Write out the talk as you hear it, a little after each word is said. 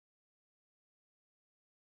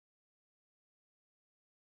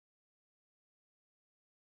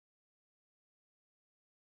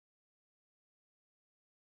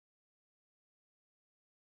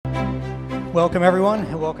Welcome, everyone,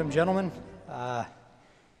 and welcome, gentlemen.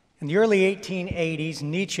 In the early 1880s,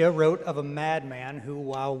 Nietzsche wrote of a madman who,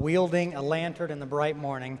 while wielding a lantern in the bright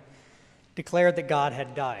morning, declared that God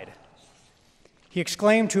had died. He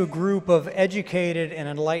exclaimed to a group of educated and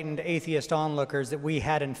enlightened atheist onlookers that we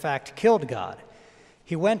had, in fact, killed God.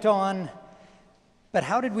 He went on, but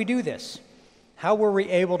how did we do this? How were we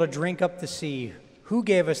able to drink up the sea? Who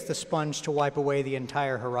gave us the sponge to wipe away the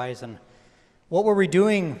entire horizon? What were we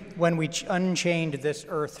doing when we unchained this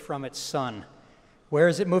earth from its sun? Where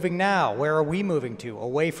is it moving now? Where are we moving to?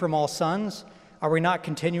 Away from all suns? Are we not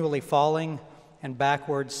continually falling, and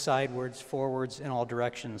backwards, sidewards, forwards, in all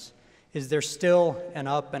directions? Is there still an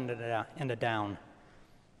up and a down?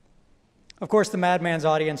 Of course, the madman's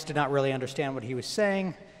audience did not really understand what he was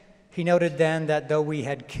saying. He noted then that though we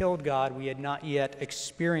had killed God, we had not yet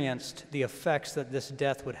experienced the effects that this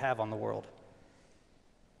death would have on the world.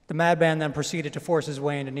 The madman then proceeded to force his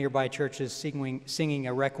way into nearby churches, singing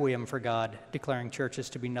a requiem for God, declaring churches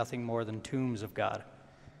to be nothing more than tombs of God.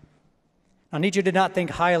 Now, Nietzsche did not think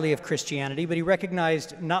highly of Christianity, but he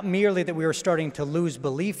recognized not merely that we were starting to lose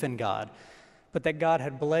belief in God, but that God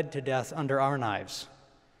had bled to death under our knives,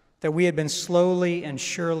 that we had been slowly and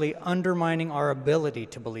surely undermining our ability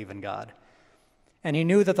to believe in God. And he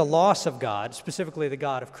knew that the loss of God, specifically the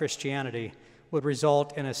God of Christianity, would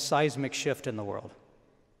result in a seismic shift in the world.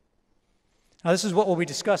 Now, this is what we'll be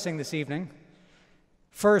discussing this evening.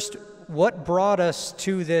 First, what brought us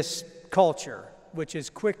to this culture, which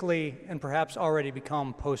is quickly and perhaps already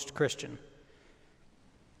become post-Christian?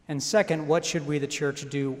 And second, what should we, the church,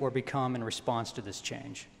 do or become in response to this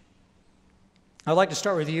change? I'd like to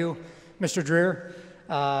start with you, Mr. Dreher,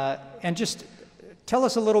 and just tell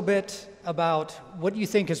us a little bit about what you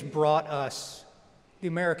think has brought us, the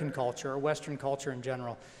American culture, or Western culture in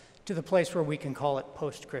general, to the place where we can call it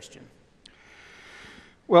post-Christian.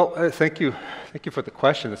 Well, thank you for the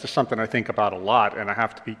question. This is something I think about a lot, and I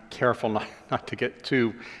have to be careful not to get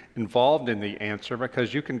too involved in the answer,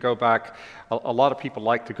 because you can go back. A lot of people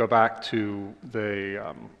like to go back to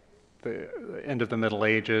the end of the Middle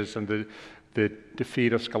Ages and the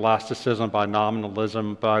defeat of scholasticism by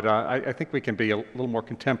nominalism, but I think we can be a little more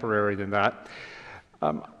contemporary than that.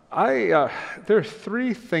 There are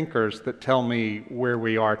three thinkers that tell me where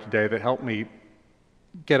we are today, that help me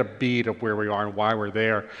get a beat of where we are and why we're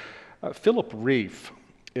there. Philip Rieff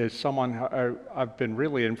is someone I've been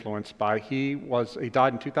really influenced by. He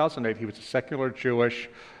died in 2008. He was a secular Jewish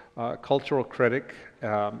cultural critic.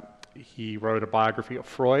 He wrote a biography of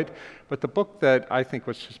Freud, but the book that I think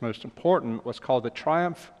was his most important was called The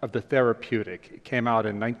Triumph of the Therapeutic. It came out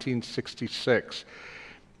in 1966.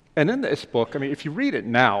 And in this book, I mean, if you read it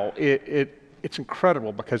now, it's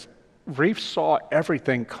incredible, because Rieff saw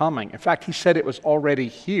everything coming. In fact, he said it was already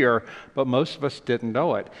here, but most of us didn't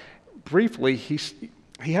know it. Briefly,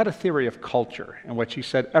 he had a theory of culture in which he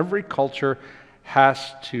said every culture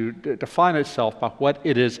has to define itself by what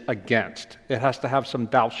it is against. It has to have some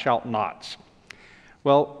thou shalt nots.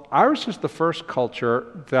 Well, ours is the first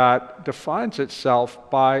culture that defines itself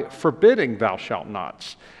by forbidding thou shalt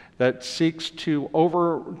nots, that seeks to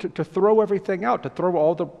throw everything out, to throw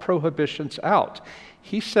all the prohibitions out.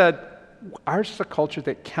 He said, ours is a culture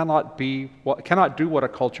that cannot do what a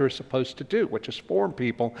culture is supposed to do, which is form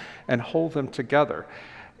people and hold them together.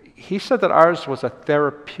 He said that ours was a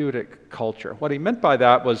therapeutic culture. What he meant by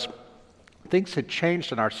that was things had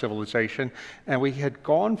changed in our civilization, and we had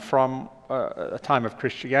gone from a time of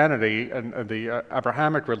Christianity and the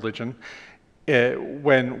Abrahamic religion,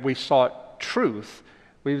 when we sought truth.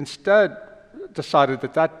 We instead decided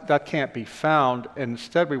that can't be found, and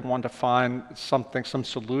instead we want to find some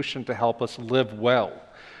solution to help us live well,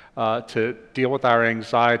 to deal with our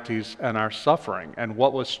anxieties and our suffering. And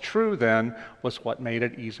what was true then was what made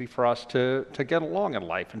it easy for us to get along in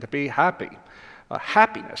life and to be happy.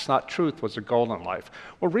 Happiness, not truth, was a goal in life.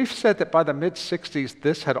 Well, Rieff said that by the mid-60s,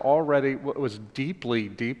 this was deeply,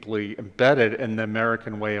 deeply embedded in the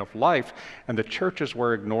American way of life, and the churches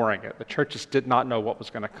were ignoring it. The churches did not know what was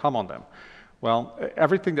going to come on them. Well,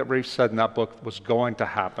 everything that Rieff said in that book was going to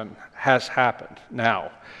happen has happened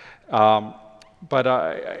now. But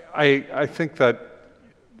I think that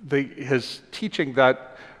his teaching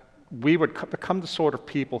that we would become the sort of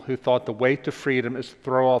people who thought the way to freedom is to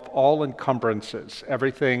throw off all encumbrances,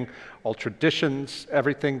 everything, all traditions,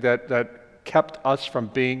 everything that kept us from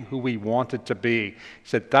being who we wanted to be. He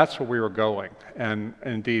said that's where we were going, and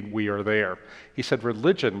indeed we are there. He said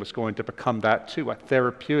religion was going to become that too, a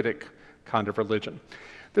therapeutic kind of religion.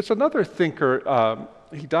 There's another thinker,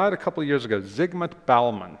 he died a couple of years ago, Zygmunt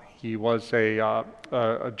Bauman. He was a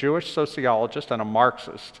Jewish sociologist and a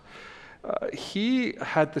Marxist. He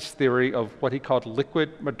had this theory of what he called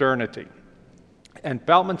liquid modernity. And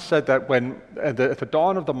Bauman said that at the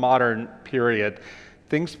dawn of the modern period,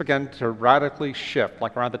 things began to radically shift,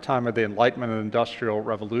 like around the time of the Enlightenment and Industrial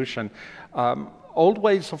Revolution. Old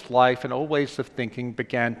ways of life and old ways of thinking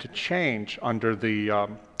began to change under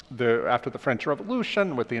after the French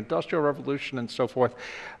Revolution, with the Industrial Revolution and so forth.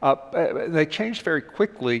 They changed very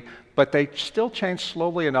quickly, but they still changed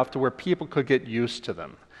slowly enough to where people could get used to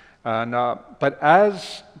them. But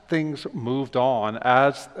as things moved on,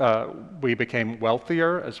 as we became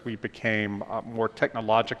wealthier, as we became more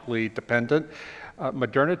technologically dependent,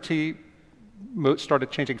 modernity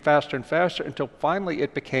started changing faster and faster until finally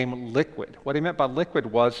it became liquid. What he meant by liquid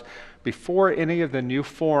was before any of the new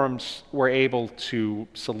forms were able to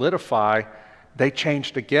solidify, they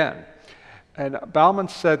changed again. And Bauman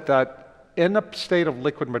said that in a state of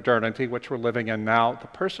liquid modernity, which we're living in now, the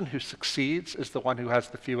person who succeeds is the one who has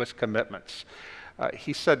the fewest commitments.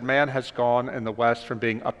 He said man has gone in the West from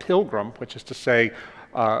being a pilgrim, which is to say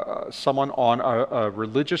someone on a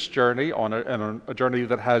religious journey, on a journey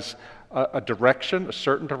that has a direction, a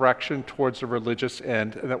certain direction towards a religious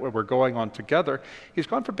end, and that we're going on together. He's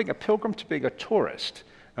gone from being a pilgrim to being a tourist.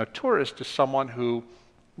 A tourist is someone who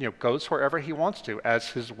goes wherever he wants to, as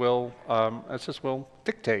his will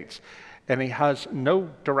dictates. And he has no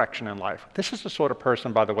direction in life. This is the sort of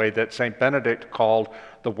person, by the way, that St. Benedict called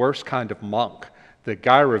the worst kind of monk, the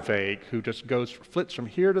gyrovague, who just flits from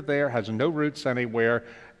here to there, has no roots anywhere,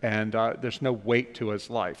 and there's no weight to his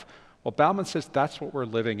life. Well, Bauman says that's what we're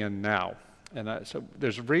living in now. And so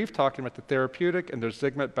there's Reeve talking about the therapeutic, and there's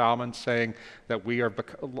Zygmunt Bauman saying that we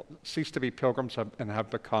cease to be pilgrims and have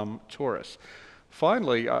become tourists.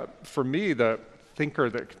 Finally, for me, the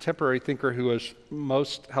contemporary thinker who is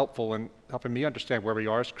most helpful in helping me understand where we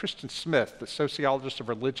are is Christian Smith, the sociologist of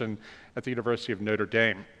religion at the University of Notre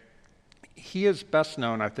Dame. He is best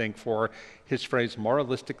known, I think, for his phrase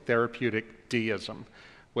moralistic therapeutic deism,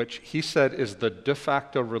 which he said is the de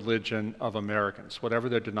facto religion of Americans, whatever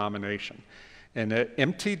their denomination. And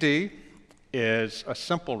MTD is a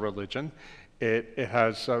simple religion. It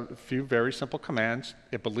has a few very simple commands.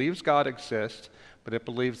 It believes God exists, but it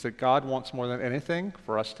believes that God wants more than anything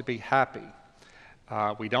for us to be happy.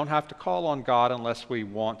 We don't have to call on God unless we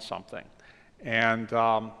want something. And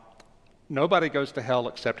nobody goes to hell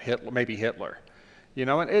except Hitler, maybe Hitler.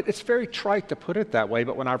 And it's very trite to put it that way,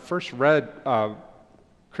 but when I first read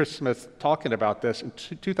Chris Smith talking about this in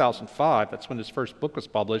 2005, that's when his first book was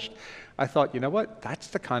published, I thought, you know what, that's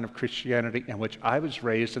the kind of Christianity in which I was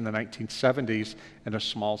raised in the 1970s in a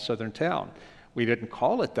small southern town. We didn't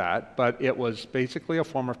call it that, but it was basically a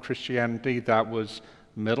form of Christianity that was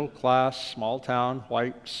middle class, small town,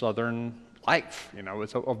 white, southern life. It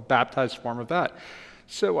was a baptized form of that.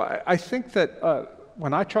 So I think that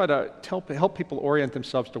when I try to help people orient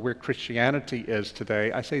themselves to where Christianity is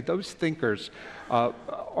today, I say those thinkers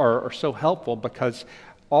are so helpful because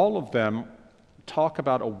all of them talk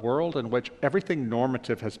about a world in which everything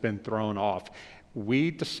normative has been thrown off.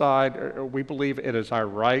 We believe it is our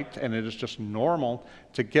right and it is just normal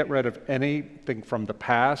to get rid of anything from the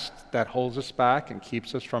past that holds us back and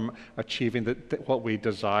keeps us from achieving what we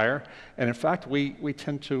desire. And in fact, we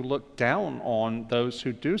tend to look down on those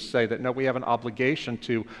who do say that, no, we have an obligation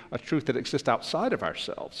to a truth that exists outside of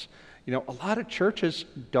ourselves. A lot of churches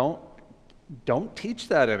don't teach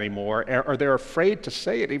that anymore, or they're afraid to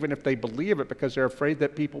say it even if they believe it because they're afraid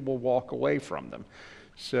that people will walk away from them.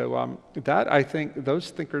 So I think those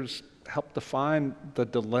thinkers help define the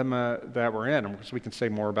dilemma that we're in, because we can say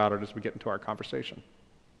more about it as we get into our conversation.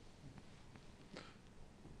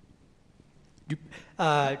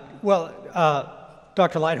 Dr.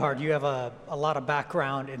 Leithart, you have a lot of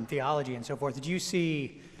background in theology and so forth. Do you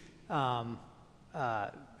see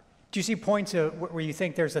points where you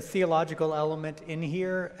think there's a theological element in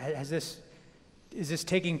here? Is this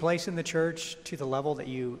taking place in the church to the level that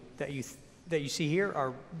you see here?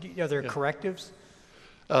 Are there correctives?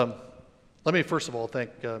 Let me first of all thank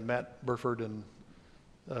Matt Burford and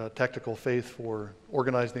Tactical Faith for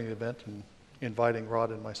organizing the event and inviting Rod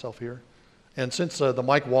and myself here. And since the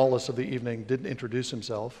Mike Wallace of the evening didn't introduce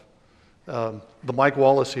himself, the Mike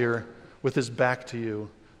Wallace here with his back to you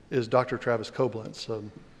is Dr. Travis Coblentz,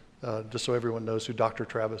 just so everyone knows who Dr.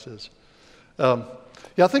 Travis is. I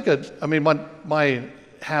think my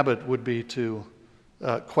habit would be to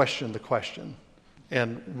question the question,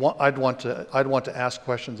 and I'd want to ask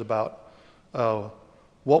questions about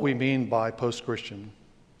what we mean by post-Christian.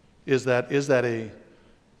 Is that an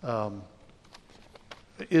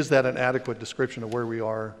adequate description of where we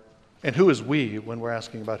are, and who is we when we're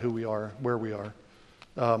asking about who we are, where we are?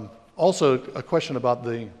 Also, a question about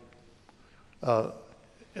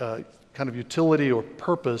kind of utility or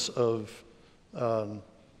purpose of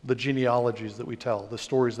the genealogies that we tell, the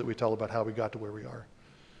stories that we tell about how we got to where we are.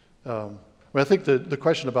 I think the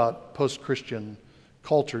question about post-Christian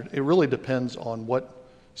culture, it really depends on what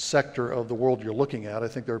sector of the world you're looking at. I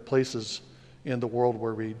think there are places in the world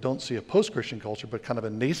where we don't see a post-Christian culture, but kind of a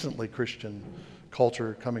nascently Christian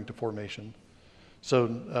culture coming to formation.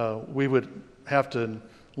 So we would have to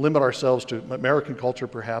limit ourselves to American culture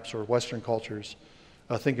perhaps, or Western cultures,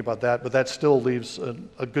 thinking about that, but that still leaves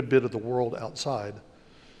a good bit of the world outside.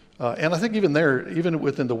 And I think even there, even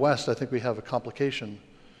within the West, I think we have a complication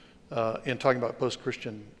in talking about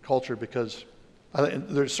post-Christian culture, because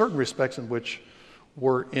there's certain respects in which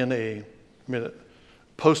we're in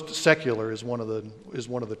post-secular is one of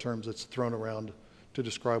the terms that's thrown around to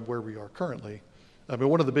describe where we are currently. I mean,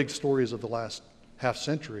 one of the big stories of the last half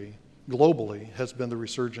century globally has been the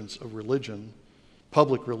resurgence of religion,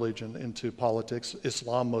 public religion, into politics.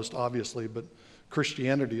 Islam most obviously, but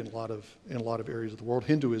Christianity in a lot of areas of the world,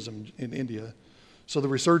 Hinduism in India. So the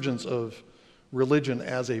resurgence of religion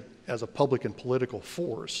as a public and political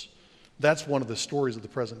force, that's one of the stories of the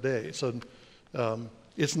present day. So I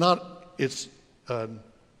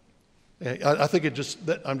think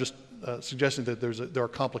I'm just suggesting that there are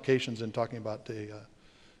complications in talking about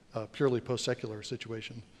a purely post-secular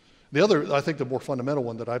situation. The other, I think the more fundamental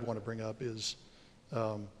one that I'd want to bring up is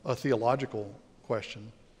a theological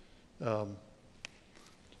question.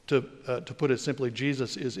 To put it simply,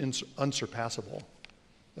 Jesus is unsurpassable.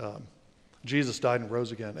 Jesus died and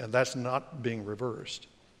rose again, and that's not being reversed.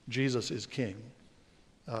 Jesus is king,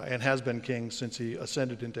 and has been king since he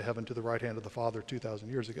ascended into heaven to the right hand of the Father 2,000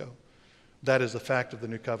 years ago. That is the fact of the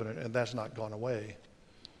new covenant, and that's not gone away.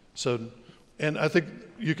 So, and I think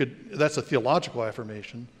that's a theological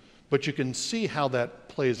affirmation, but you can see how that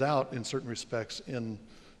plays out in certain respects in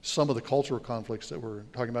some of the cultural conflicts that we're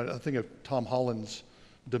talking about. I think of Tom Holland's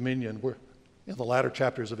Dominion, where in the latter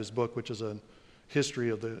chapters of his book, which is a history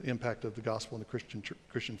of the impact of the gospel and the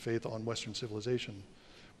Christian faith on Western civilization.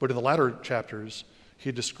 But in the latter chapters,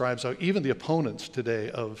 he describes how even the opponents today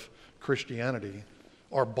of Christianity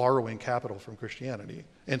are borrowing capital from Christianity.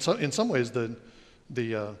 And so in some ways, the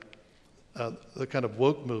kind of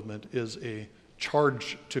woke movement is a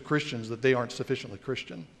charge to Christians that they aren't sufficiently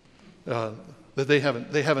Christian, that they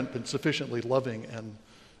haven't been sufficiently loving and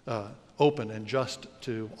open and just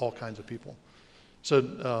to all kinds of people.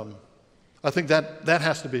 So I think that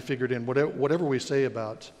has to be figured in. Whatever we say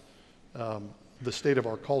about the state of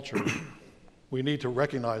our culture, we need to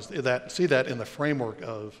recognize that, see that in the framework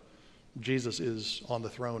of Jesus is on the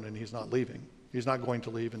throne and he's not leaving. He's not going to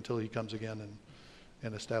leave until he comes again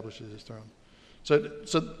and establishes his throne. So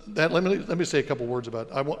that let me say a couple words about.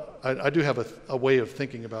 I do have a way of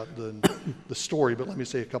thinking about the story, but let me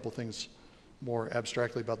say a couple things more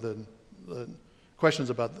abstractly about the questions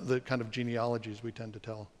about the kind of genealogies we tend to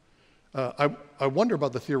tell. I wonder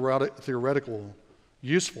about the theoretical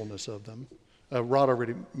usefulness of them. Rod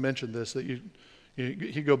already mentioned this, that you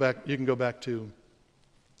can go back to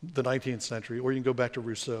the 19th century, or you can go back to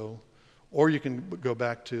Rousseau, or you can go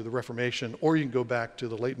back to the Reformation, or you can go back to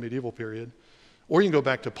the late medieval period, or you can go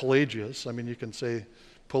back to Pelagius. I mean, you can say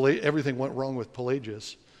everything went wrong with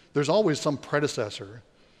Pelagius. There's always some predecessor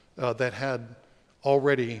that had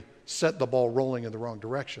already set the ball rolling in the wrong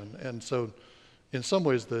direction. And so in some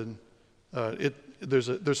ways, there's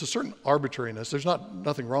a certain arbitrariness. There's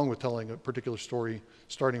nothing wrong with telling a particular story,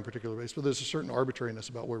 starting a particular base, but there's a certain arbitrariness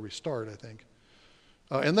about where we start, I think.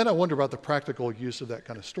 And then I wonder about the practical use of that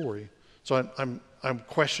kind of story. So I'm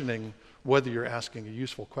questioning whether you're asking a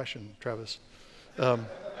useful question, Travis.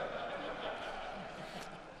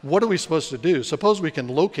 What are we supposed to do? Suppose we can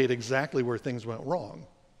locate exactly where things went wrong.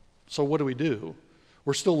 So what do we do?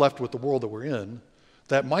 We're still left with the world that we're in.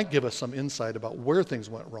 That might give us some insight about where things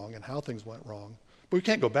went wrong and how things went wrong. But we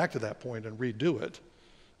can't go back to that point and redo it.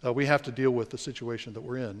 We have to deal with the situation that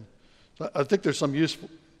we're in. So I think there's some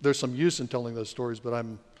use in telling those stories, but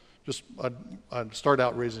I'd start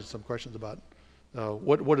out raising some questions about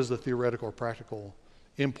what is the theoretical or practical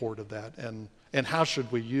import of that, and how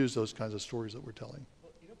should we use those kinds of stories that we're telling?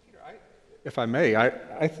 Well, Peter, if I may,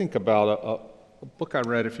 I think about a book I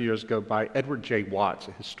read a few years ago by Edward J. Watts,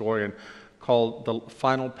 a historian, called The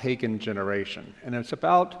Final Pagan Generation. And it's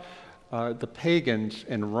about the pagans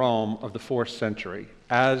in Rome of the 4th century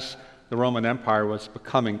as the Roman Empire was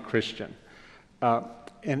becoming Christian.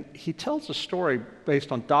 And he tells a story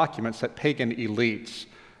based on documents that pagan elites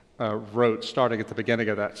wrote starting at the beginning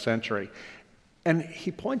of that century. And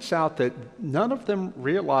he points out that none of them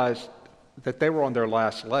realized that they were on their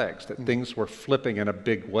last legs, that things were flipping in a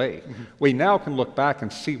big way. We now can look back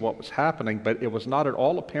and see what was happening, but it was not at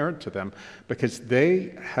all apparent to them because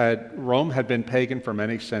Rome had been pagan for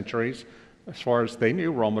many centuries. As far as they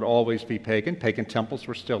knew, Rome would always be pagan. Pagan temples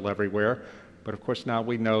were still everywhere. But of course, now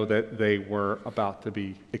we know that they were about to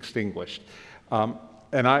be extinguished.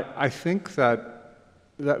 And I think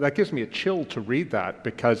that gives me a chill to read that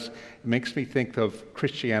because it makes me think of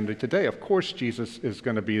Christianity today. Of course, Jesus is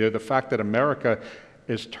going to be there. The fact that America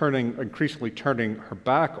is increasingly turning her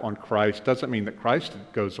back on Christ doesn't mean that Christ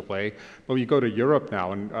goes away. But you go to Europe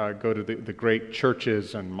now and go to the great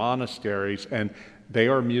churches and monasteries, and they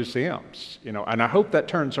are museums, and I hope that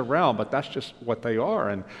turns around, but that's just what they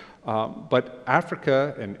are. But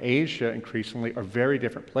Africa and Asia increasingly are very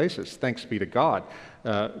different places, thanks be to God.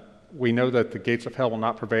 We know that the gates of hell will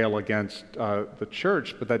not prevail against the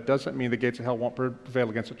church, but that doesn't mean the gates of hell won't prevail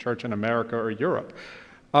against the church in America or Europe.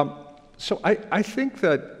 So I think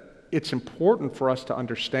that it's important for us to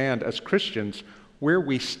understand as Christians where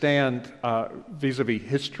we stand vis-a-vis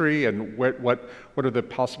history and what are the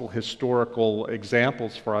possible historical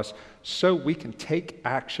examples for us so we can take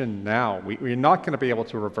action now. We're not going to be able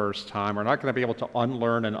to reverse time. We're not going to be able to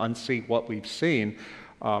unlearn and unsee what we've seen.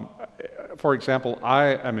 For example, I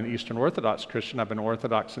am an Eastern Orthodox Christian. I've been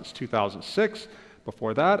Orthodox since 2006.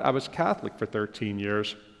 Before that, I was Catholic for 13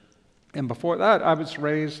 years. And before that, I was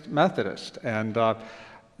raised Methodist. And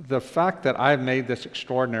the fact that I've made this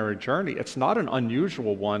extraordinary journey, it's not an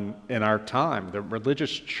unusual one in our time. The religious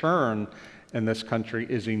churn in this country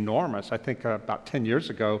is enormous. I think about 10 years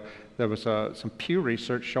ago, there was some Pew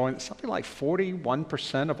research showing that something like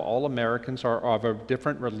 41% of all Americans are of a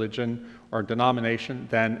different religion or denomination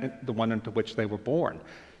than the one into which they were born.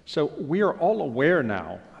 So we are all aware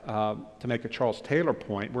now, to make a Charles Taylor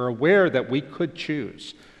point, we're aware that we could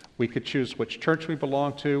choose. We could choose which church we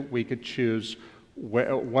belong to. We could choose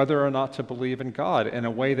whether or not to believe in God in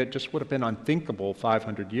a way that just would have been unthinkable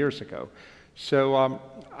 500 years ago. So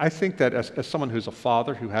I think that as someone who's a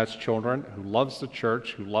father, who has children, who loves the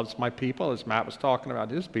church, who loves my people, as Matt was talking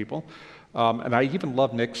about his people, and I even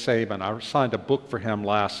love Nick Saban. I signed a book for him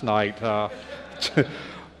last night.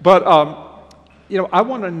 But, I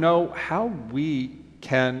want to know how we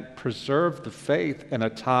can preserve the faith in a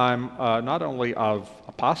time not only of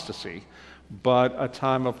apostasy, but a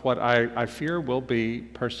time of what I fear will be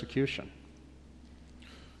persecution.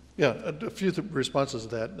 Yeah, a few responses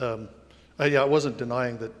to that. I wasn't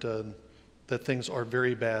denying that things are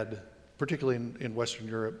very bad, particularly in Western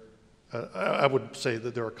Europe. I would say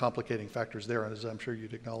that there are complicating factors there, as I'm sure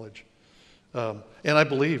you'd acknowledge. And I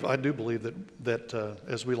do believe that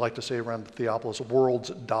as we like to say around the Theopolis, worlds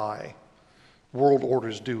die. World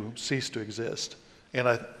orders do cease to exist.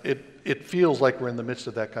 And it feels like we're in the midst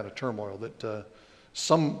of that kind of turmoil, that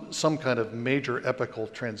some kind of major epochal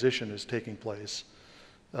transition is taking place.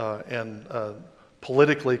 And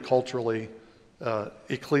politically, culturally,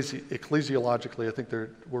 ecclesiologically, I think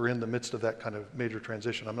we're in the midst of that kind of major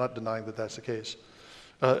transition. I'm not denying that that's the case.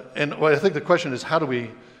 And I think the question is, how do we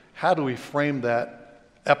frame that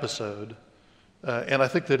episode? And I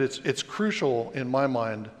think that it's crucial in my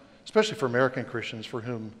mind, especially for American Christians for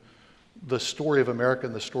whom the story of America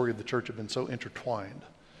and the story of the church have been so intertwined.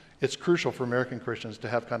 It's crucial for American Christians to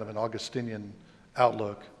have kind of an Augustinian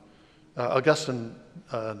outlook. Augustine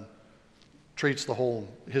treats the whole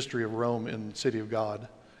history of Rome in City of God,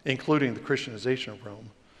 including the Christianization of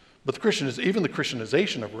Rome. But even the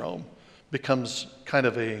Christianization of Rome becomes kind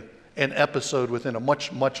of an episode within a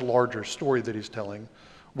much, much larger story that he's telling,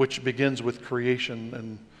 which begins with creation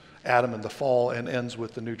and Adam and the fall and ends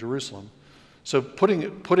with the New Jerusalem. So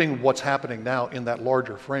putting what's happening now in that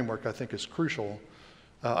larger framework, I think, is crucial.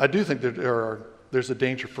 I do think that there's a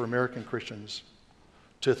danger for American Christians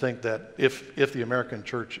to think that if the American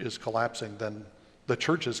church is collapsing, then the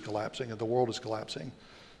church is collapsing and the world is collapsing.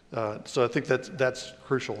 So I think that's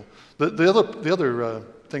crucial. The other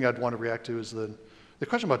thing I'd want to react to is the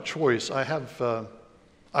question about choice.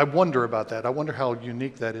 I wonder about that. I wonder how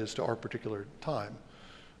unique that is to our particular time.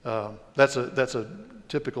 That's a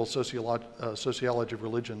typical sociology of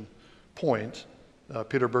religion point.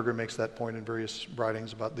 Peter Berger makes that point in various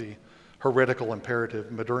writings about the heretical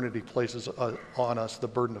imperative. Modernity places on us the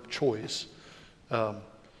burden of choice.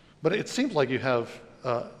 But it seems like you have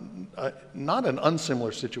not an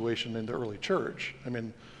unsimilar situation in the early church. I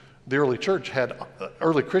mean, the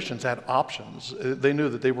early Christians had options. They knew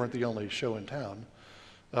that they weren't the only show in town.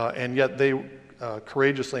 And yet they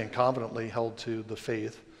courageously and confidently held to the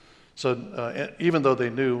faith. So even though they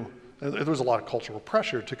knew there was a lot of cultural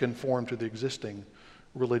pressure to conform to the existing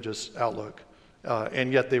religious outlook,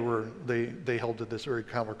 and yet they held to this very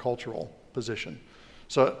countercultural position.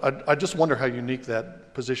 So I just wonder how unique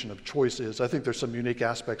that position of choice is. I think there's some unique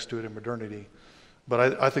aspects to it in modernity,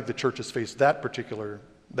 but I think the church has faced that particular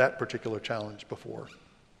challenge before.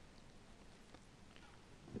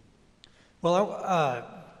 Well,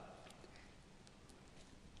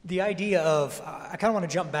 the idea of, I kind of want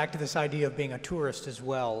to jump back to this idea of being a tourist as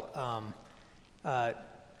well.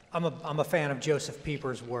 I'm a fan of Joseph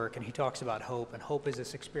Pieper's work, and he talks about hope, and hope is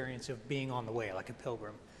this experience of being on the way, like a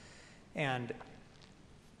pilgrim. And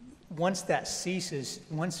once that ceases,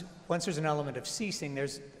 once there's an element of ceasing,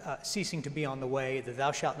 there's ceasing to be on the way. The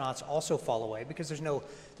thou shalt nots also fall away, because there's no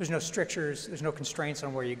strictures, there's no constraints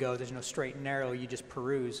on where you go, there's no straight and narrow, you just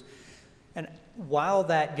peruse. And while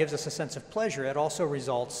that gives us a sense of pleasure, it also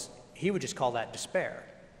results, he would just call that despair.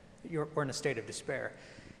 We're in a state of despair.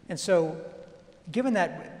 And so, given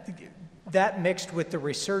that mixed with the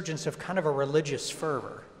resurgence of kind of a religious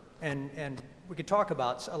fervor, and we could talk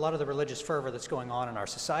about a lot of the religious fervor that's going on in our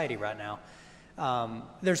society right now.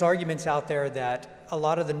 There's arguments out there that a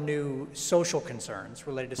lot of the new social concerns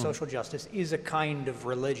related to social justice is a kind of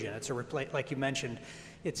religion. It's like you mentioned,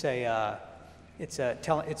 it's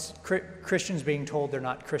Christians being told they're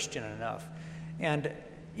not Christian enough. And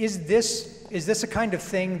is this a kind of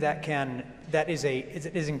thing that is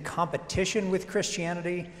in competition with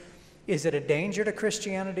Christianity? Is it a danger to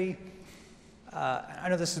Christianity? I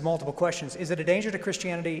know this is multiple questions. Is it a danger to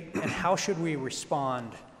Christianity, and how should we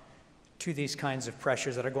respond to these kinds of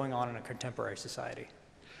pressures that are going on in a contemporary society?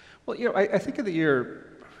 Well, I think in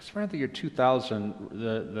it's around the year 2000,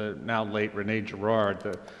 the now late René Girard,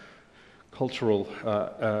 the cultural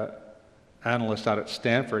analyst out at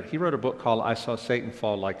Stanford, he wrote a book called I Saw Satan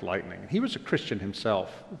Fall Like Lightning. He was a Christian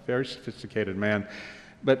himself, a very sophisticated man,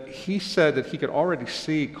 but he said that he could already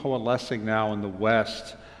see coalescing now in the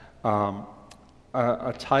West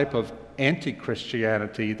a type of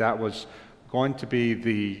anti-Christianity that was going to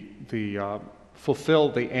be fulfill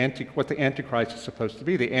what the Antichrist is supposed to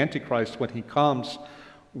be. The Antichrist, when he comes,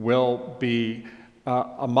 will be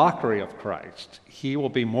a mockery of Christ. He will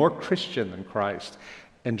be more Christian than Christ.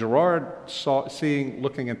 And Girard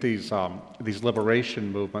looking at these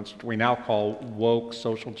liberation movements we now call woke,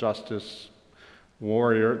 social justice,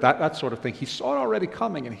 warrior, that sort of thing, he saw it already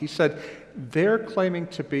coming, and he said, they're claiming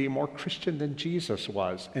to be more Christian than Jesus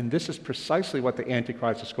was, and this is precisely what the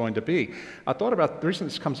Antichrist is going to be. I thought about, the reason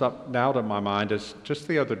this comes up now to my mind is just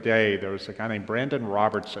the other day, there was a guy named Brandon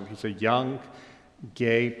Robertson. He's a young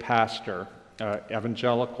gay pastor,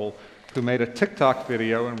 evangelical, who made a TikTok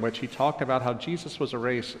video in which he talked about how Jesus was a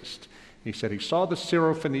racist. He said he saw the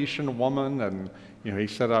Syrophoenician woman, and he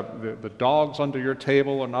said, the dogs under your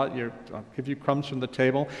table are not I'll give you crumbs from the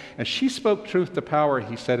table. And she spoke truth to power,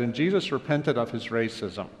 he said, and Jesus repented of his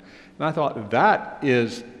racism. And I thought, that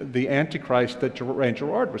is the Antichrist that René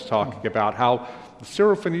Girard was talking about, how the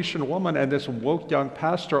Syrophoenician woman and this woke young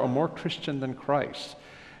pastor are more Christian than Christ.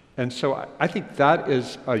 And so I think that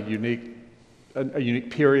is a unique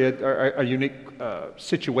period, or a unique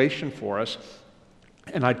situation for us.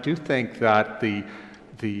 And I do think that the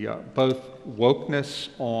both wokeness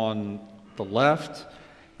on the left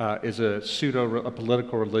is a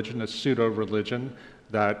political religion, a pseudo-religion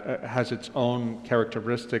that has its own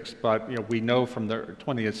characteristics, but we know from the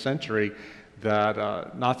 20th century that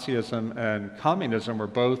Nazism and communism were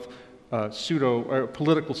both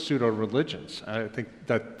political pseudo-religions. I think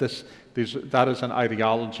that that is an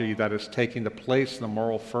ideology that is taking the place in the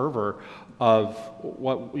moral fervor of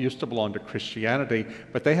what used to belong to Christianity,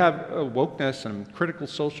 but they have wokeness, and critical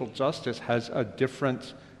social justice has a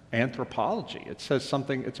different anthropology. It says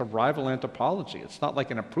something, it's a rival anthropology. It's not like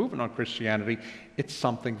an improvement on Christianity, it's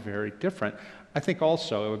something very different. I think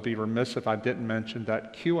also it would be remiss if I didn't mention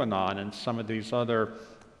that QAnon and some of these other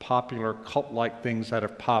popular cult-like things that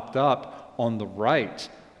have popped up on the right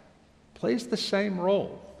plays the same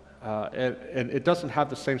role. And it doesn't have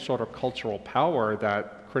the same sort of cultural power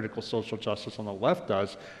that critical social justice on the left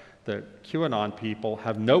does. The QAnon people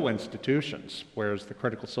have no institutions, whereas the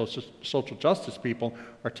critical social justice people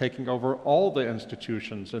are taking over all the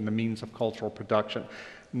institutions and the means of cultural production.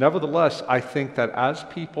 Nevertheless, I think that as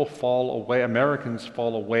people fall away, Americans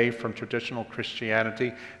fall away from traditional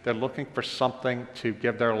Christianity, they're looking for something to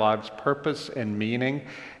give their lives purpose and meaning,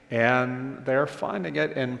 and they're finding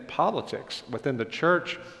it in politics. Within the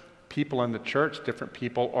church, people in the church, different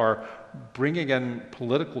people are bringing in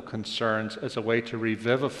political concerns as a way to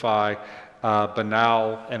revivify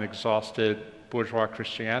banal and exhausted bourgeois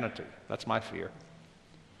Christianity. That's my fear.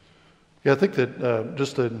 Yeah, I think that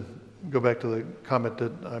just to go back to the comment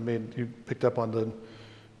that I made, you picked up on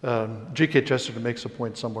G.K. Chesterton makes a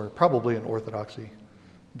point somewhere, probably in Orthodoxy,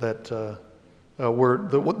 that where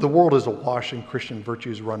the world is awash in Christian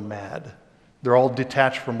virtues run mad. They're all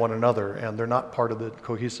detached from one another, and they're not part of the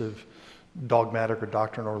cohesive dogmatic or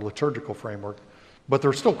doctrine or liturgical framework. But there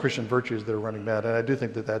are still Christian virtues that are running mad, and I do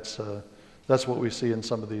think that that's what we see in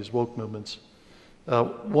some of these woke movements.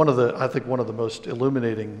 I think one of the most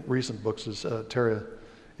illuminating recent books is Tara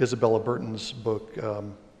Isabella Burton's book,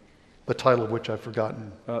 the title of which I've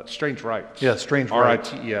forgotten. Strange Rites. Yeah, Strange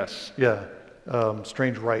Rites. R-I-T-E-S. Yeah,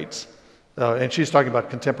 Strange Rites. And she's talking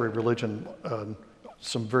about contemporary religion,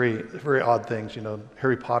 some very, very odd things. You know,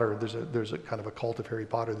 Harry Potter, there's a kind of a cult of Harry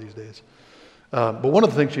Potter these days. But one of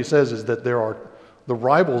the things she says is that there are the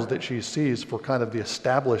rivals that she sees for kind of the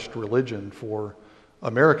established religion for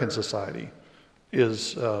American society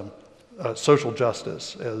is social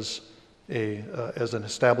justice as an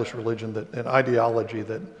established religion, that an ideology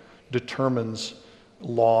that determines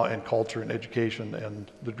law and culture and education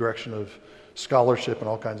and the direction of scholarship and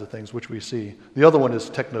all kinds of things, which we see. The other one is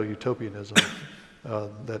techno-utopianism,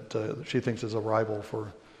 that she thinks is a rival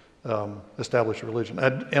for established religion.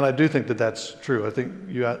 And I do think that that's true. I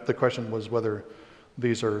think the question was whether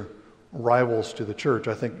these are rivals to the church.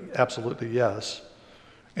 I think absolutely yes.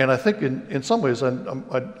 And I think in some ways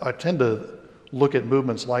I tend to look at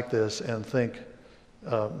movements like this and think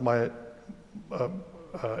at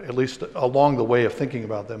least along the way of thinking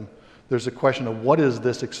about them, there's a question of what is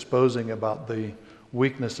this exposing about the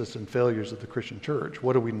weaknesses and failures of the Christian church?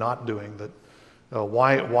 What are we not doing?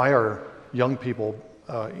 Why are young people,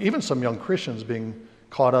 even some young Christians, being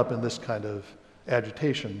caught up in this kind of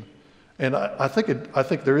agitation? And I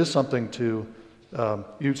think there is something to,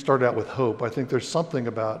 you started out with hope. I think there's something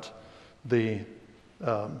about the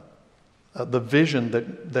vision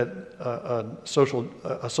that a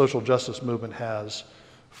social justice movement has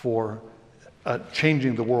for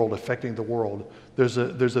changing the world, affecting the world. There's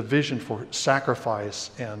a vision for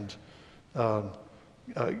sacrifice and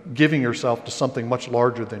giving yourself to something much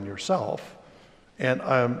larger than yourself. And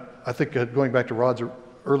I think going back to Rod's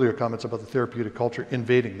earlier comments about the therapeutic culture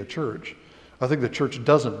invading the church, I think the church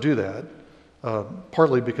doesn't do that,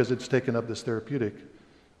 partly because it's taken up this therapeutic.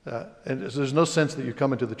 And there's no sense that you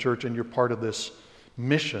come into the church and you're part of this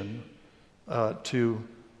mission to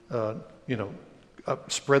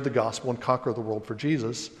spread the gospel and conquer the world for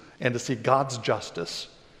Jesus, and to see God's justice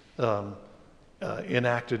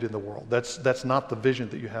enacted in the world. That's not the vision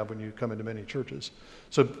that you have when you come into many churches.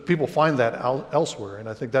 So people find that elsewhere, and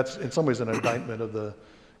I think that's in some ways an indictment of the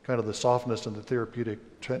kind of the softness and the therapeutic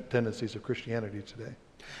tendencies of Christianity today.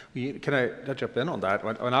 Can I jump in on that?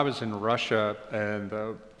 When I was in Russia in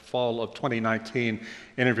the fall of 2019,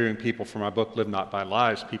 interviewing people for my book, Live Not by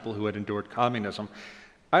Lies, people who had endured communism,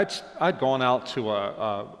 I'd gone out to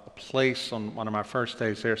a place on one of my first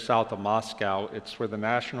days there south of Moscow. It's where the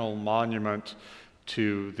National Monument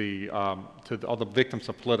to all the victims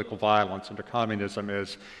of political violence under communism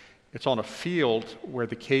is. It's on a field where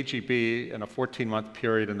the KGB, in a 14-month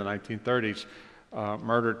period in the 1930s,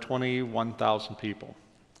 murdered 21,000 people,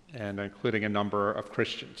 and including a number of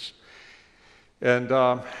Christians. And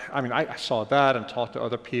I saw that and talked to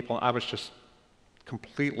other people. I was just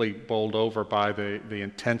completely bowled over by the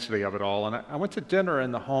intensity of it all. And I went to dinner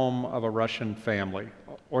in the home of a Russian family,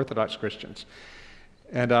 Orthodox Christians.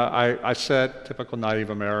 And I said, typical naive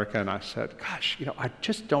American, I said, gosh, I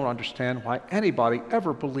just don't understand why anybody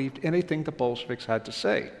ever believed anything the Bolsheviks had to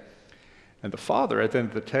say. And the father at the end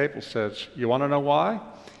of the table says, you want to know why?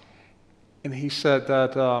 And he said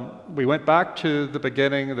that we went back to the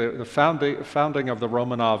beginning, the founding of the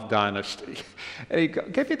Romanov dynasty. And he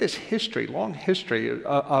gave me this history, long history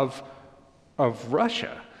of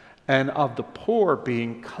Russia and of the poor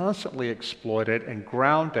being constantly exploited and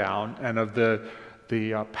ground down, and of the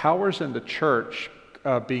powers in the church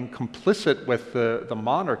being complicit with the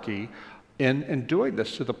monarchy in doing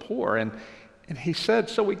this to the poor. And he said,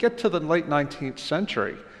 so we get to the late 19th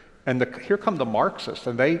century, and here come the Marxists,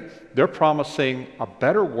 and they're promising a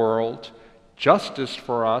better world, justice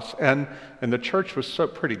for us, and the church was so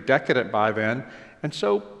pretty decadent by then, and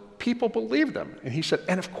so people believed them. And he said,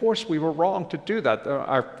 and of course we were wrong to do that.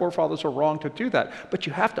 Our forefathers were wrong to do that, but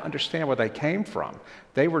you have to understand where they came from.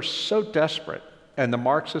 They were so desperate, and the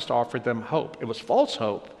Marxists offered them hope. It was false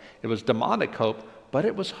hope, it was demonic hope, but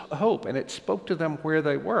it was hope, and it spoke to them where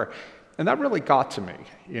they were. And that really got to me,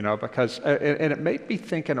 because, and it made me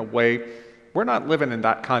think in a way, we're not living in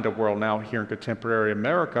that kind of world now here in contemporary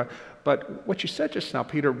America, but what you said just now,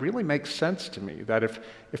 Peter, really makes sense to me, that if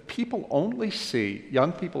people only see,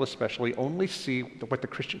 young people especially, only see what the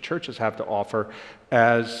Christian churches have to offer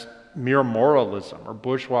as mere moralism or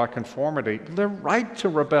bourgeois conformity. They're right to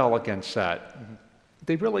rebel against that. Mm-hmm.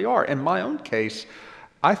 They really are. In my own case,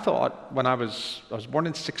 I thought when I was born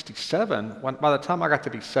in '67, by the time I got to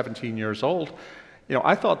be 17 years old,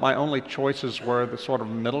 I thought my only choices were the sort of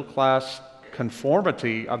middle-class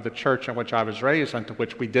conformity of the church in which I was raised, and to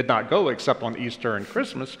which we did not go except on Easter and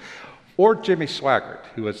Christmas, or Jimmy Swaggart,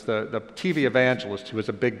 who was the TV evangelist who was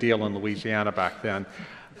a big deal in Louisiana back then.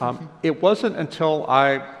 It wasn't until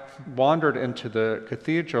I wandered into the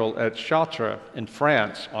cathedral at Chartres in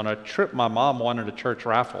France on a trip my mom won at a church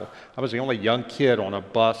raffle. I was the only young kid on a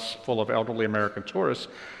bus full of elderly American tourists.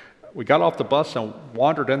 We got off the bus and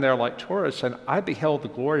wandered in there like tourists, and I beheld the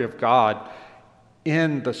glory of God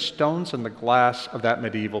in the stones and the glass of that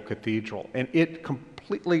medieval cathedral. And it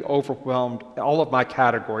completely overwhelmed all of my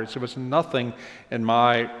categories. There was nothing in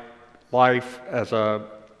my life as a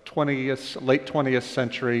late 20th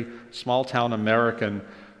century small-town American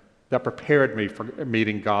that prepared me for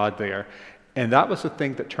meeting God there. And that was the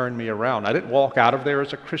thing that turned me around. I didn't walk out of there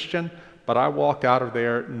as a Christian, but I walked out of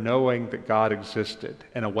there knowing that God existed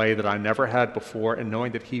in a way that I never had before, and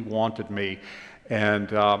knowing that He wanted me.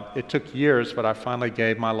 And it took years, but I finally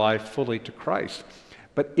gave my life fully to Christ.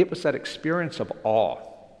 But it was that experience of awe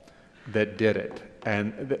that did it.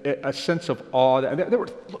 And a sense of awe. And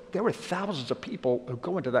there were thousands of people who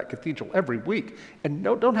go into that cathedral every week and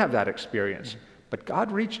don't have that experience. But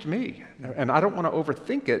God reached me, and I don't want to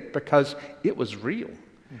overthink it because it was real.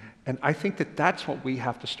 And I think that that's what we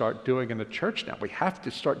have to start doing in the church now. We have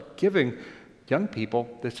to start giving young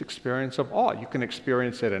people this experience of awe. You can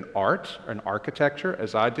experience it in art or in architecture,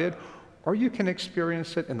 as I did, or you can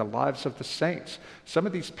experience it in the lives of the saints. Some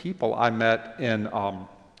of these people I met in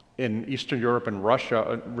Eastern Europe and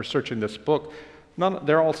Russia researching this book,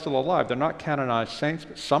 they're all still alive. They're not canonized saints,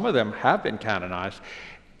 but some of them have been canonized.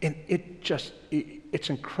 And it's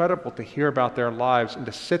incredible to hear about their lives and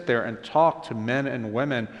to sit there and talk to men and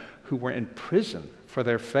women who were in prison for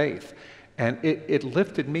their faith. And it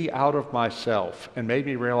lifted me out of myself and made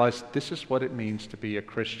me realize this is what it means to be a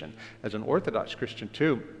Christian. As an Orthodox Christian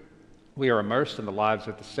too, we are immersed in the lives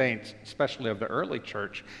of the saints, especially of the early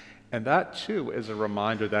church. And that too is a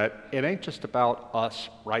reminder that it ain't just about us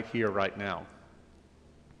right here, right now.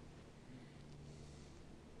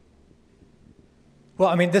 Well,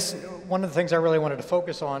 I mean, one of the things I really wanted to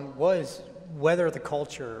focus on was whether the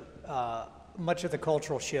culture, much of the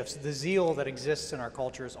cultural shifts, the zeal that exists in our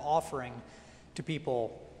culture is offering to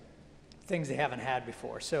people things they haven't had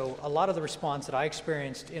before. So a lot of the response that I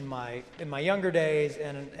experienced in my younger days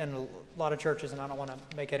and a lot of churches, and I don't want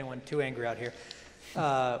to make anyone too angry out here,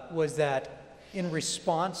 was that in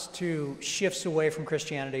response to shifts away from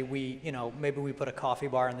Christianity, maybe we put a coffee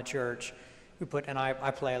bar in the church. And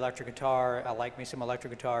I play electric guitar. I like me some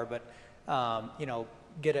electric guitar, but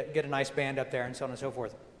get a nice band up there and so on and so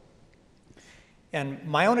forth. And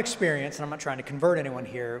my own experience, and I'm not trying to convert anyone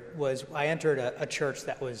here, was I entered a church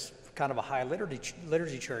that was kind of a high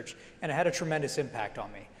liturgy church, and it had a tremendous impact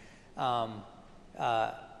on me.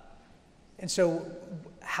 And so,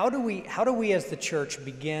 how do we as the church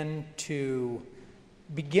begin to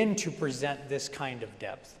present this kind of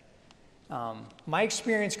depth? My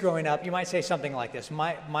experience growing up, you might say something like this.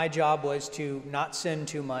 My job was to not sin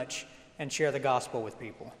too much and share the gospel with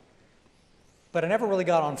people. But I never really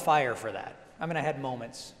got on fire for that. I mean, I had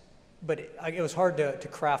moments, but it was hard to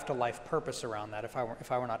craft a life purpose around that if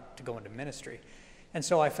I were not to go into ministry. And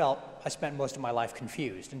so I felt I spent most of my life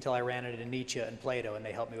confused until I ran into Nietzsche and Plato, and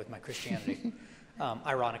they helped me with my Christianity,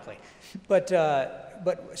 ironically. But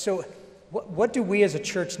so what do we as a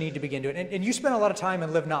church need to begin doing? And you spent a lot of time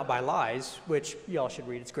in Live Not by Lies, which y'all should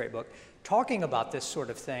read, it's a great book, talking about this sort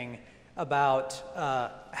of thing, about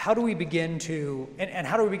how do we begin to, and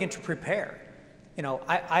how do we begin to prepare?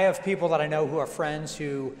 I have people that I know who are friends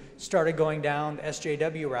who started going down the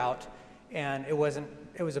SJW route, and it was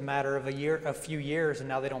a matter of a few years, and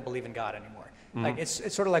now they don't believe in God anymore. Mm-hmm. Like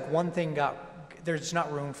it's sort of like one thing there's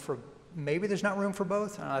not room for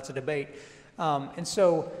both. That's a debate. And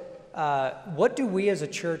so what do we as a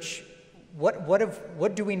church,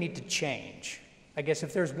 what do we need to change? I guess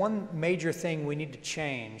if there's one major thing we need to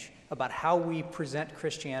change about how we present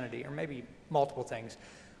Christianity, or maybe multiple things,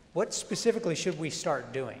 what specifically should we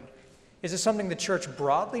start doing? Is this something the church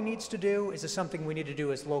broadly needs to do? Is this something we need to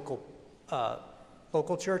do as local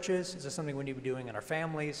churches? Is this something we need to be doing in our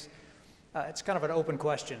families? It's kind of an open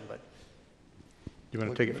question, but. You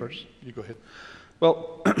want to take it first? You go ahead.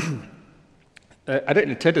 Well, I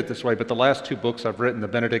didn't intend it this way, but the last two books I've written, The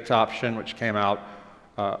Benedict Option, which came out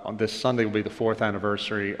on this Sunday will be the 4th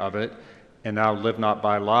anniversary of it, and now Live Not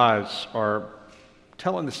by Lies, are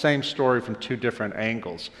telling the same story from two different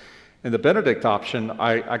angles. In the Benedict option,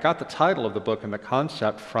 I got the title of the book and the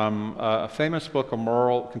concept from a famous book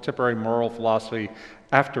of contemporary moral philosophy,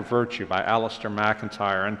 After Virtue, by Alistair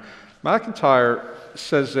MacIntyre. And MacIntyre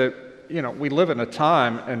says that, we live in a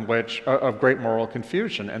time in which of great moral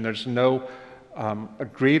confusion, and there's no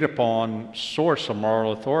agreed upon source of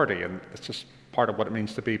moral authority, and it's just part of what it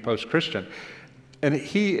means to be post-Christian. And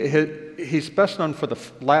he's best known for the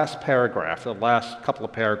last paragraph, the last couple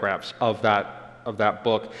of paragraphs of that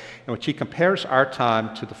book, in which he compares our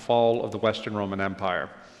time to the fall of the Western Roman Empire.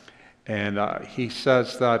 And he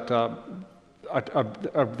says that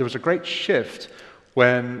there was a great shift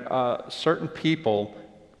when certain people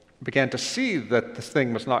began to see that this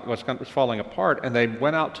thing was falling apart, and they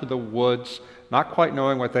went out to the woods, not quite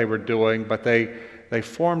knowing what they were doing, but they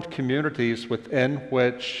formed communities within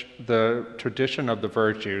which the tradition of the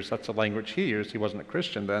virtues, that's the language he used, he wasn't a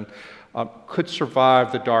Christian then, could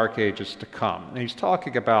survive the dark ages to come. And he's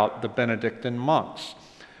talking about the Benedictine monks,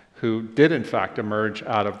 who did in fact emerge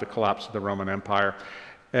out of the collapse of the Roman Empire.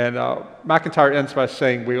 And MacIntyre ends by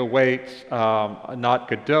saying, we await not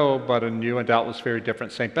Godot, but a new and doubtless very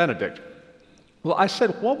different St. Benedict. Well, I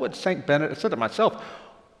said, what would St. Benedict, I said to myself,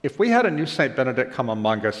 if we had a new St. Benedict come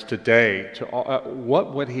among us today,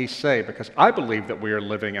 what would he say? Because I believe that we are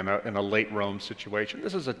living in a late Rome situation.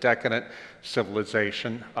 This is a decadent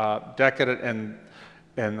civilization, decadent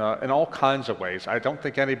in all kinds of ways. I don't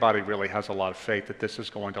think anybody really has a lot of faith that this is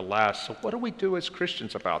going to last. So what do we do as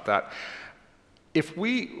Christians about that? If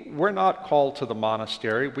we're not called to the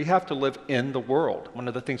monastery, we have to live in the world. One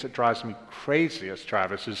of the things that drives me crazy as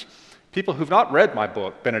Travis is people who've not read my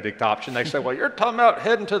book, Benedict Option, they say, well, you're talking about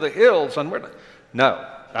heading to the hills. And no,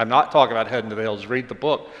 I'm not talking about heading to the hills. Read the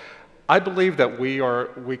book. I believe that we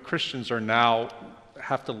Christians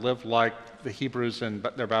have to live like the Hebrews in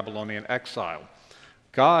their Babylonian exile.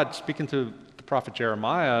 God, speaking to the prophet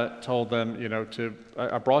Jeremiah, told them,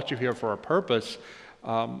 I brought you here for a purpose.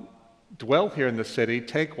 Dwell here in the city,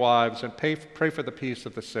 take wives, and pray for the peace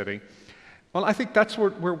of the city. Well, I think that's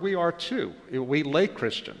where we are too. We lay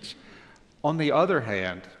Christians. On the other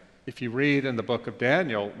hand, if you read in the book of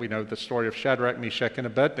Daniel, we know the story of Shadrach, Meshach, and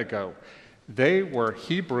Abednego. They were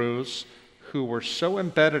Hebrews who were so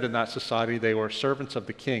embedded in that society, they were servants of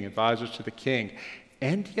the king, advisors to the king.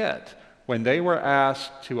 And yet, when they were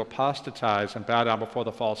asked to apostatize and bow down before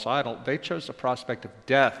the false idol, they chose the prospect of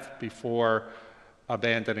death before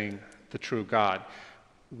abandoning the true God.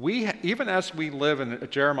 Even as we live in a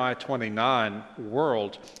Jeremiah 29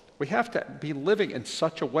 world, we have to be living in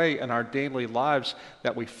such a way in our daily lives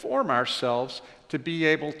that we form ourselves to be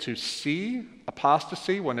able to see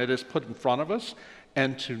apostasy when it is put in front of us,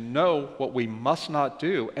 and to know what we must not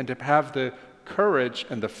do, and to have the courage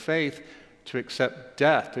and the faith to accept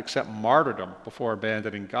death, to accept martyrdom before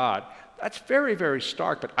abandoning God. That's very, very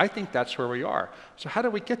stark, but I think that's where we are. So how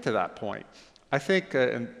do we get to that point? I think,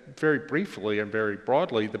 and very briefly and very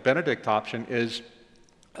broadly, the Benedict option is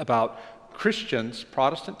about Christians,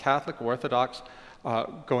 Protestant, Catholic, Orthodox,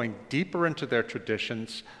 going deeper into their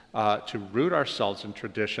traditions, to root ourselves in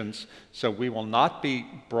traditions, so we will not be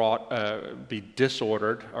be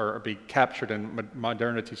disordered or be captured in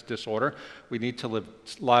modernity's disorder. We need to live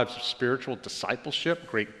lives of spiritual discipleship,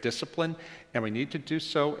 great discipline, and we need to do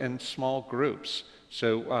so in small groups.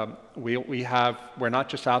 So we're not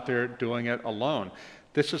just out there doing it alone.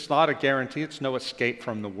 This is not a guarantee. It's no escape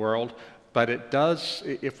from the world. But it does,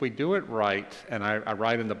 if we do it right, and I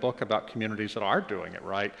write in the book about communities that are doing it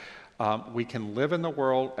right, we can live in the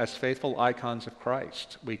world as faithful icons of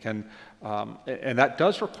Christ. We can, and that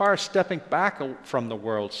does require stepping back from the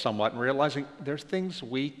world somewhat and realizing there's things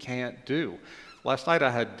we can't do. Last night I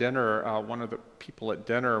had dinner. One of the people at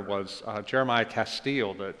dinner was Jeremiah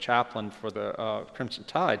Castile, the chaplain for the Crimson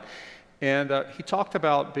Tide. And he talked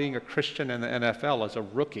about being a Christian in the NFL as a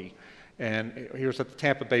rookie. And he was at the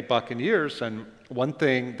Tampa Bay Buccaneers, and one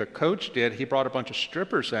thing the coach did, he brought a bunch of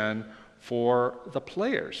strippers in for the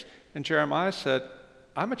players. And Jeremiah said,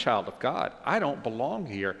 I'm a child of God. I don't belong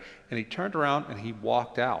here. And he turned around and he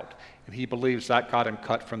walked out. And he believes that got him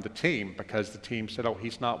cut from the team because the team said, oh,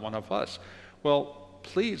 he's not one of us. Well,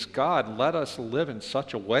 please, God, let us live in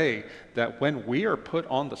such a way that when we are put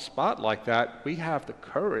on the spot like that, we have the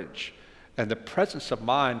courage and the presence of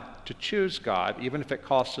mind to choose God, even if it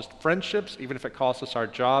costs us friendships, even if it costs us our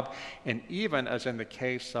job, and even as in the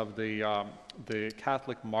case of the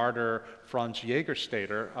Catholic martyr Franz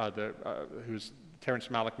Jägerstätter, who's Terrence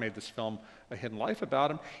Malick made this film, A Hidden Life,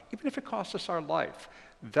 about him, even if it costs us our life.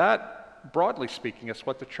 That broadly speaking, is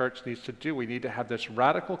what the church needs to do. We need to have this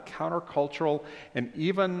radical countercultural and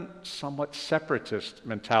even somewhat separatist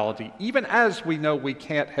mentality, even as we know we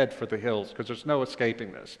can't head for the hills, because there's no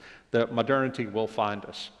escaping this. That modernity will find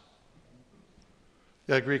us.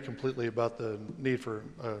 Yeah, I agree completely about the need for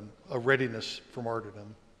a readiness for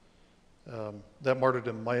martyrdom. That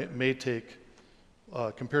martyrdom may take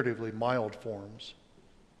comparatively mild forms.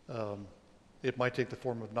 It might take the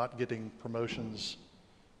form of not getting promotions,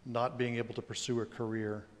 not being able to pursue a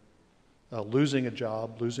career, losing a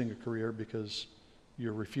job, losing a career because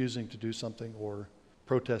you're refusing to do something or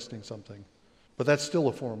protesting something. But that's still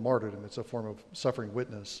a form of martyrdom. It's a form of suffering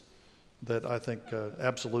witness that I think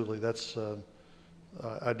absolutely that's,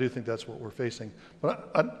 I do think that's what we're facing.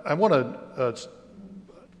 But I want to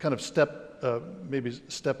kind of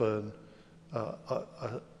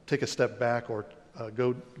take a step back or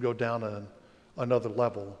go down another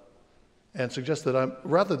level and suggest that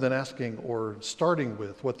rather than asking or starting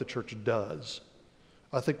with what the church does,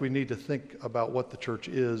 I think we need to think about what the church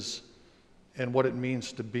is and what it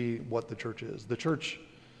means to be what the church is. The church,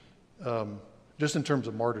 just in terms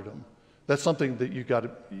of martyrdom, that's something that you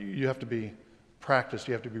have to be practiced,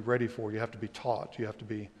 you have to be ready for, you have to be taught, you have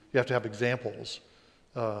to have examples,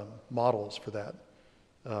 models for that.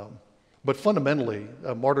 But fundamentally,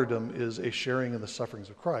 martyrdom is a sharing in the sufferings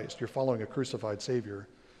of Christ. You're following a crucified Savior,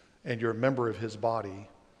 and you're a member of his body,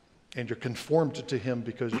 and you're conformed to him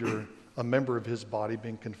because you're a member of his body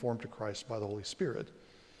being conformed to Christ by the Holy Spirit.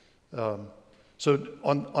 So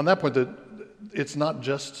on that point, it's not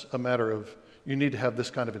just a matter of you need to have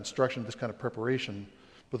this kind of instruction, this kind of preparation,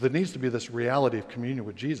 but there needs to be this reality of communion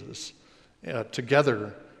with Jesus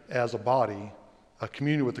together as a body, a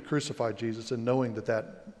communion with the crucified Jesus, and knowing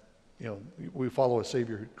that we follow a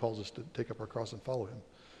Savior who calls us to take up our cross and follow him.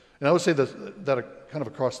 And I would say that kind of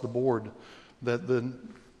across the board, that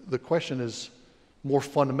the question is more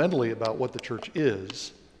fundamentally about what the church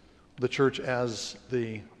is, the church as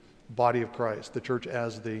the body of Christ, the church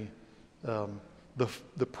as the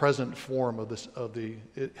present form of the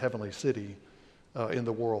heavenly city in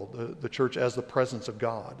the world, the church as the presence of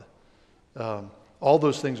God. All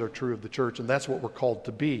those things are true of the church, and that's what we're called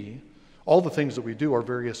to be. All the things that we do are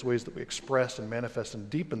various ways that we express and manifest and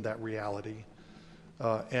deepen that reality.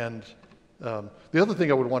 And the other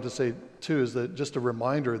thing I would want to say too is that just a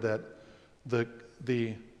reminder that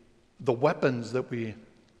the weapons that we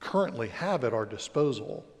currently have at our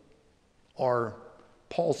disposal are,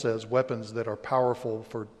 Paul says, weapons that are powerful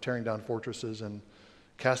for tearing down fortresses and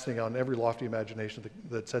casting down every lofty imagination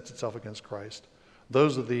that sets itself against Christ.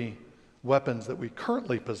 Those are the weapons that we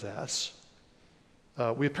currently possess.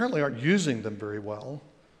 We apparently aren't using them very well.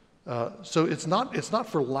 So it's not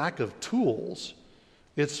for lack of tools.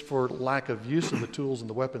 It's for lack of use of the tools and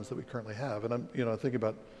the weapons that we currently have. And I'm thinking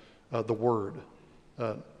about the Word.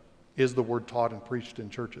 Is the Word taught and preached in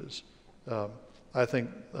churches? I think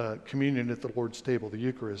communion at the Lord's table, the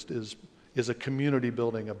Eucharist, is a community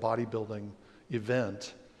building, a body building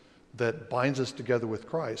event that binds us together with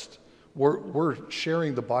Christ. We're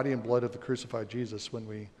sharing the body and blood of the crucified Jesus when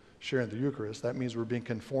we share in the Eucharist. That means we're being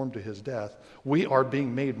conformed to his death. We are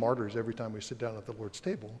being made martyrs every time we sit down at the Lord's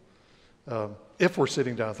table. If we're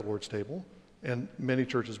sitting down at the Lord's table, and many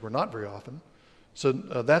churches we're not very often. So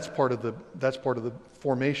that's part of the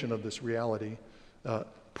formation of this reality.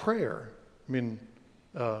 Prayer. I mean,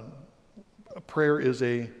 prayer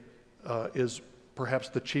is perhaps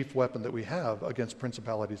the chief weapon that we have against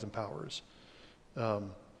principalities and powers.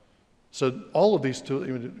 So all of these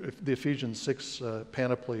two, the Ephesians 6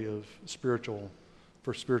 panoply of spiritual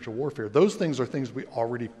warfare, those things are things we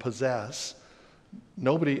already possess.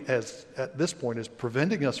 Nobody at this point is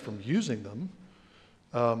preventing us from using them.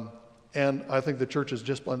 And I think the church has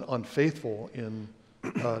just been unfaithful in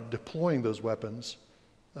deploying those weapons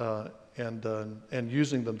and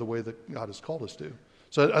using them the way that God has called us to.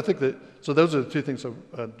 So I think so those are the two things.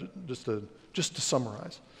 Just to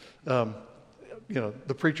summarize,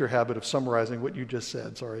 the preacher habit of summarizing what you just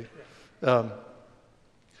said. Sorry.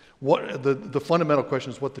 What the fundamental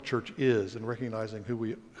question is what the church is, and recognizing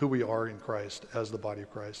who we are in Christ as the body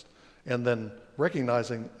of Christ, and then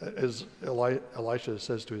recognizing, as Elisha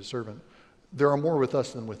says to his servant, there are more with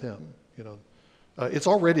us than with him. It's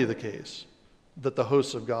already the case that the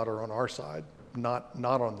hosts of God are on our side, not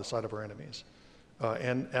on the side of our enemies.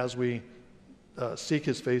 And as we seek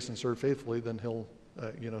his face and serve faithfully, then he'll,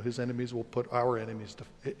 his enemies will put our enemies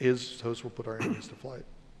his hosts will put our enemies to flight.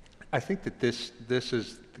 I think that this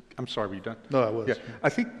is, I'm sorry, were you done? No, I was. Yeah, I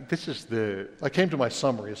think this is I came to my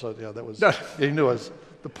summary, so yeah, that was, you knew I was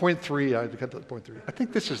the point three, I got to point three. I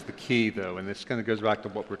think this is the key, though, and this kind of goes back to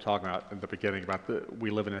what we were talking about in the beginning about we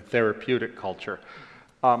live in a therapeutic culture.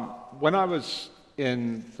 When I was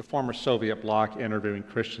in the former Soviet bloc interviewing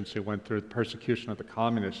Christians who went through the persecution of the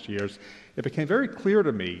communist years, it became very clear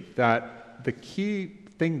to me that the key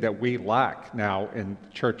thing that we lack now in the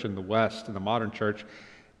church in the West, in the modern church,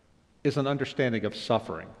 is an understanding of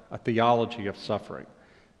suffering, a theology of suffering.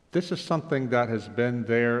 This is something that has been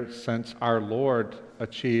there since our Lord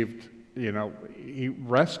achieved, he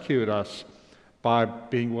rescued us by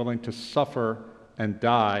being willing to suffer and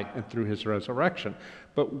die and through his resurrection.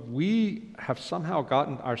 But we have somehow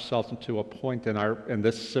gotten ourselves into a point in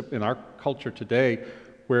our culture today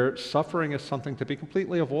where suffering is something to be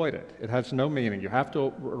completely avoided. It has no meaning. You have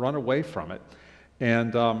to run away from it.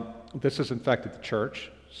 And this has infected the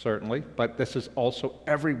church, certainly, but this is also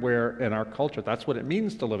everywhere in our culture. That's what it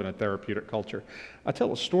means to live in a therapeutic culture. I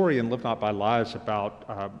tell a story in Live Not by Lies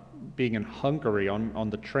about being in Hungary on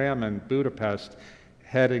the tram in Budapest,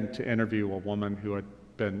 heading to interview a woman who had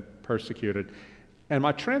been persecuted. And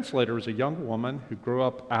my translator was a young woman who grew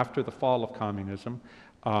up after the fall of communism.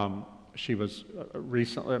 She was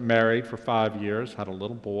recently married for 5 years, had a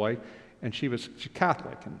little boy, and she's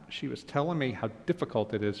Catholic. And she was telling me how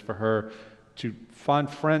difficult it is for her to find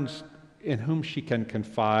friends in whom she can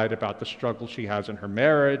confide about the struggles she has in her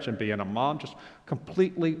marriage and being a mom, just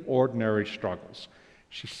completely ordinary struggles.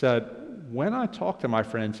 She said, when I talk to my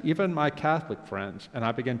friends, even my Catholic friends, and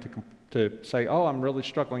I begin to say, oh, I'm really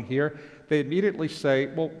struggling here, they immediately say,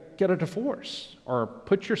 well, get a divorce or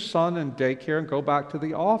put your son in daycare and go back to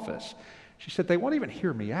the office. She said, they won't even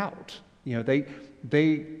hear me out. They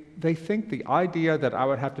think the idea that I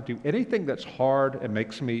would have to do anything that's hard and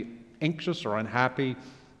makes me anxious or unhappy,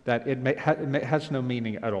 that it has no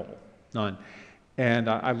meaning at all, none. And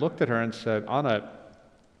I looked at her and said, Anna,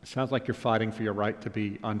 it sounds like you're fighting for your right to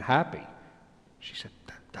be unhappy. She said,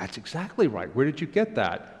 that's exactly right. Where did you get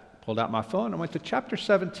that? Pulled out my phone and went to chapter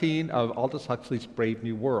 17 of Aldous Huxley's Brave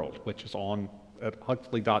New World, which is on at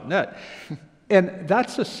huxley.net. And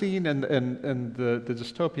that's a scene in the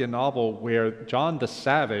dystopian novel where John the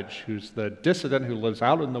Savage, who's the dissident who lives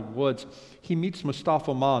out in the woods, he meets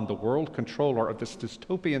Mustafa Mann, the world controller of this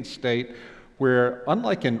dystopian state where,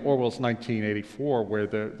 unlike in Orwell's 1984, where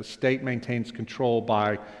the state maintains control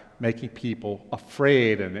by making people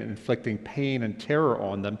afraid and inflicting pain and terror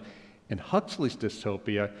on them, in Huxley's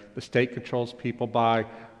dystopia, the state controls people by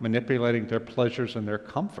manipulating their pleasures and their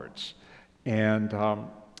comforts. And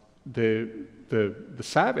the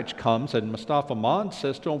savage comes, and Mustafa Mann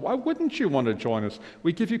says to him, why wouldn't you want to join us?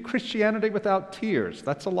 We give you Christianity without tears.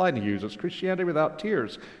 That's a line he uses, Christianity without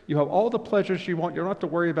tears. You have all the pleasures you want. You don't have to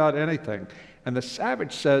worry about anything. And the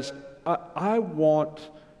savage says, I want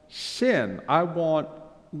sin. I want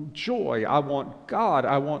joy. I want God.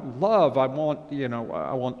 I want love. I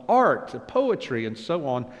want art, poetry, and so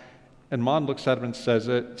on. And Mann looks at him and says,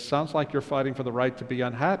 it sounds like you're fighting for the right to be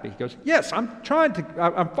unhappy. He goes, yes, I'm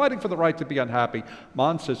fighting for the right to be unhappy.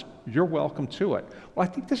 Mann says, you're welcome to it. Well, I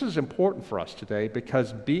think this is important for us today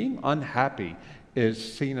because being unhappy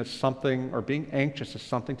is seen as something, or being anxious is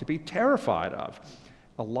something to be terrified of.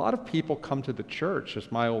 A lot of people come to the church,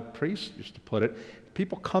 as my old priest used to put it,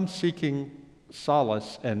 people come seeking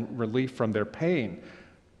solace and relief from their pain.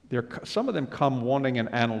 Some of them come wanting an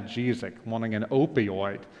analgesic, wanting an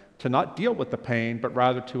opioid, to not deal with the pain, but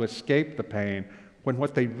rather to escape the pain, when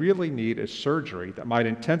what they really need is surgery that might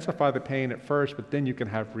intensify the pain at first, but then you can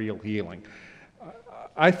have real healing.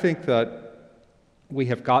 I think that we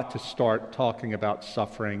have got to start talking about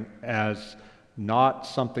suffering as not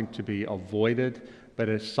something to be avoided, but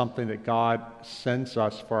as something that God sends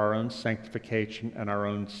us for our own sanctification and our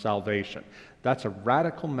own salvation. That's a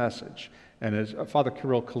radical message. And as Father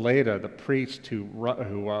Kirill Kaleda, the priest who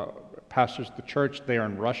pastors the church there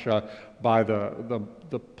in Russia by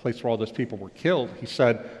the place where all those people were killed, he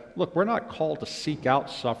said, look, we're not called to seek out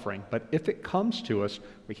suffering, but if it comes to us,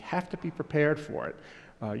 we have to be prepared for it.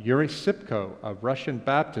 Yuri Sipko, a Russian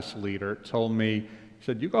Baptist leader, told me, he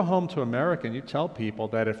said, you go home to America and you tell people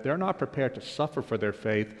that if they're not prepared to suffer for their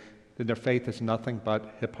faith, then their faith is nothing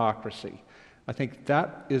but hypocrisy. I think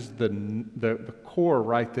that is the core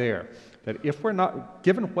right there. That if we're not,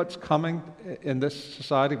 given what's coming in this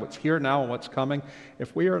society, what's here now and what's coming,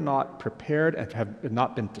 if we are not prepared and have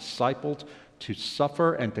not been discipled to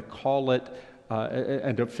suffer and to call it,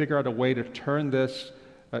 and to figure out a way to turn this,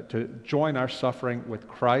 to join our suffering with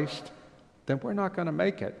Christ, then we're not going to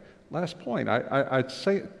make it. Last point, I'd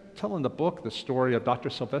say, tell in the book the story of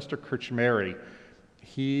Dr. Sylvester Krčmery.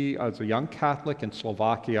 He was a young Catholic in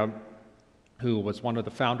Slovakia who was one of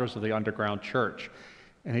the founders of the underground church.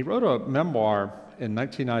 And he wrote a memoir in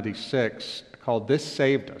 1996 called This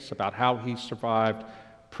Saved Us, about how he survived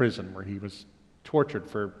prison, where he was tortured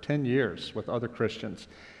for 10 years with other Christians.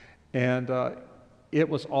 And it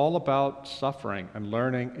was all about suffering and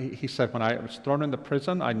learning. He said, when I was thrown into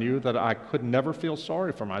prison, I knew that I could never feel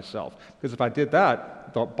sorry for myself, because if I did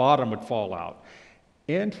that, the bottom would fall out.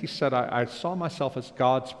 And he said, I saw myself as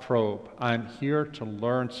God's probe. I'm here to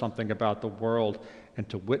learn something about the world and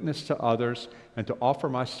to witness to others and to offer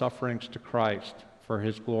my sufferings to Christ for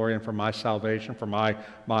his glory and for my salvation, for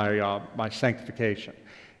my sanctification.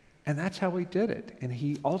 And that's how he did it. And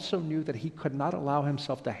he also knew that he could not allow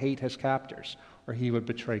himself to hate his captors, or he would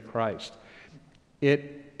betray Christ.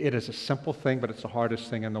 It is a simple thing, but it's the hardest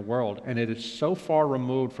thing in the world. And it is so far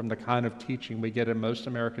removed from the kind of teaching we get in most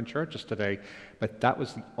American churches today, but that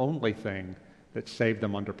was the only thing that saved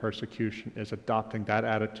them under persecution, is adopting that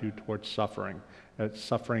attitude towards suffering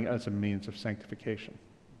as a means of sanctification.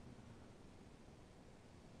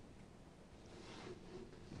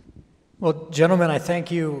 Well, gentlemen, I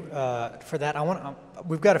thank you for that.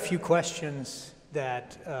 We've got a few questions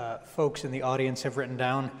that folks in the audience have written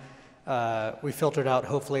down. We filtered out,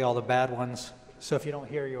 hopefully, all the bad ones, so if you don't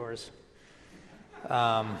hear yours.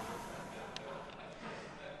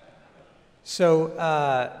 So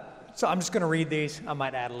I'm just going to read these. I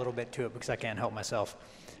might add a little bit to it because I can't help myself.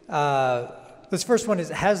 This first one is,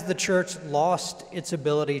 has the church lost its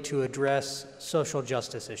ability to address social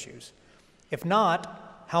justice issues? If not,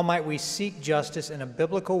 how might we seek justice in a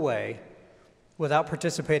biblical way without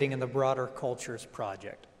participating in the broader cultures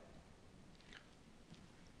project?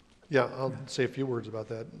 Yeah, I'll say a few words about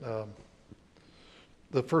that.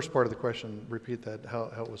 The first part of the question, repeat that, how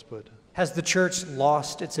it was put. Has the church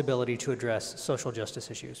lost its ability to address social justice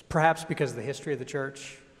issues? Perhaps because of the history of the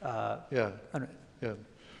church? Yeah.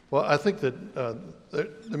 Well, I think that there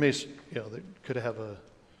could have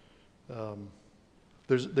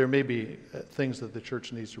there may be things that the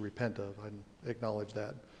church needs to repent of. I acknowledge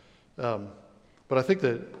that. But I think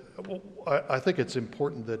it's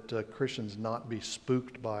important that Christians not be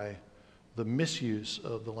spooked by the misuse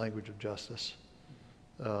of the language of justice,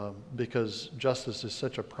 because justice is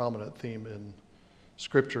such a prominent theme in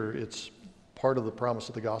Scripture. It's part of the promise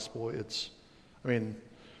of the gospel. We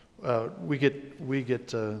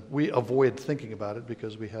avoid thinking about it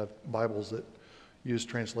because we have Bibles that use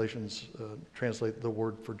translations, translate the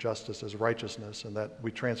word for justice as righteousness, and that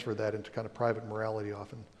we transfer that into kind of private morality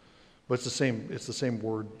often. But it's the same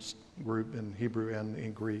word group in Hebrew and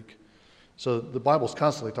in Greek. So the Bible's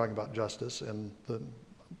constantly talking about justice, and the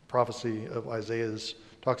prophecy of Isaiah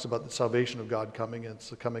talks about the salvation of God coming, and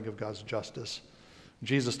it's the coming of God's justice.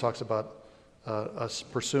 Jesus talks about us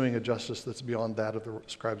pursuing a justice that's beyond that of the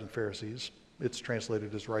scribes and Pharisees. It's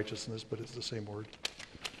translated as righteousness, but it's the same word.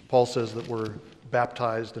 Paul says that we're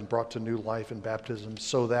baptized and brought to new life in baptism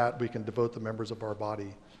so that we can devote the members of our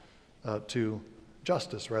body to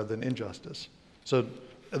justice rather than injustice. So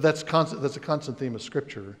that's a constant theme of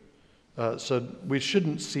Scripture. So we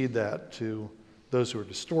shouldn't cede that to those who are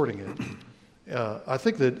distorting it. I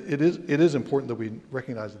think that it is important that we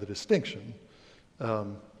recognize the distinction.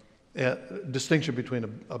 Distinction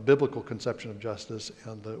between a biblical conception of justice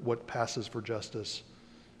and what passes for justice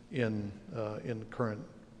in current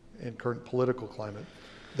political climate.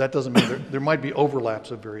 That doesn't mean there might be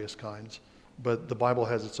overlaps of various kinds, but the Bible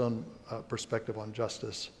has its own perspective on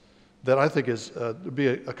justice that I think is be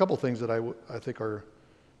a couple things that I think are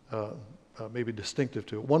maybe distinctive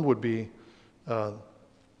to it. One would be the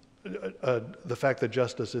fact that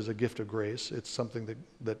justice is a gift of grace. It's something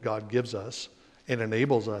that God gives us and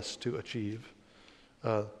enables us to achieve.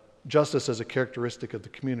 Justice as a characteristic of the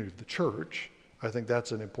community of the church, I think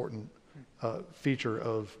that's an important feature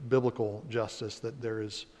of biblical justice, that there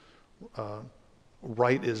is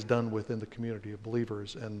right is done within the community of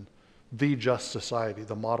believers, and the just society,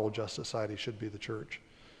 the model just society, should be the church.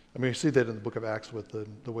 I mean, you see that in the book of Acts with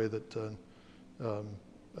the way that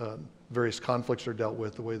various conflicts are dealt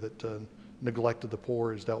with, the way that neglect of the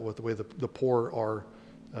poor is dealt with, the way the poor are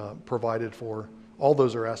provided for. All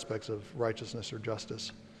those are aspects of righteousness or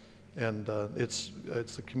justice, and it's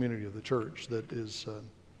the community of the church that is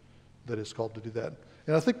called to do that.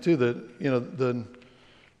 And I think too that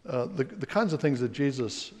the kinds of things that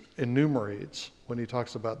Jesus enumerates when he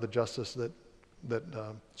talks about the justice that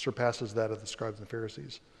surpasses that of the scribes and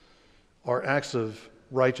Pharisees are acts of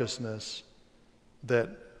righteousness that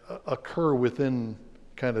occur within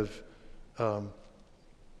kind of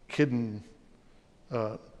hidden,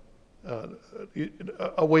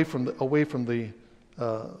 away from the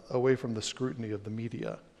scrutiny of the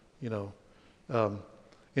media.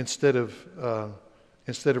 Instead of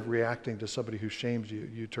instead of reacting to somebody who shames you,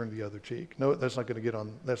 you turn the other cheek. No, that's not going to get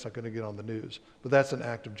on the news. But that's an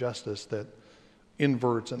act of justice that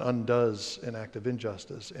inverts and undoes an act of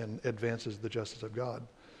injustice and advances the justice of God.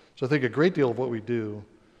 So I think a great deal of what we do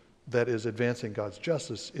that is advancing God's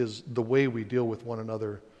justice is the way we deal with one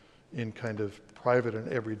another in kind of private and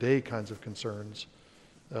everyday kinds of concerns.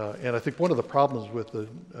 And I think one of the problems with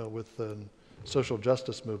the social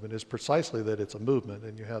justice movement is precisely that it's a movement,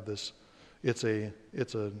 and you have this. It's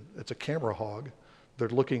a camera hog. They're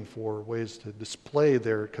looking for ways to display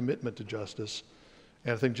their commitment to justice,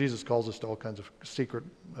 and I think Jesus calls us to all kinds of secret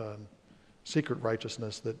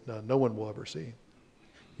righteousness that no one will ever see.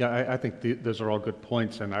 Yeah, I think those are all good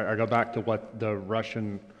points, and I go back to what my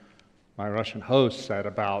Russian host said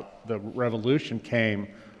about the revolution came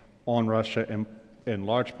on Russia in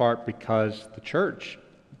large part because the church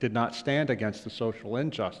did not stand against the social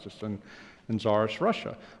injustice in Tsarist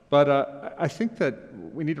Russia. But I think that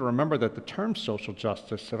we need to remember that the term social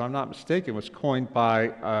justice, if I'm not mistaken, was coined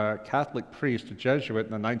by a Catholic priest, a Jesuit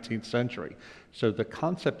in the 19th century. So the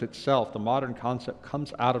concept itself, the modern concept,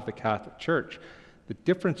 comes out of the Catholic Church. The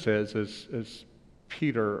difference is, as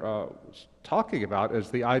Peter was talking about, is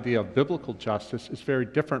the idea of biblical justice is very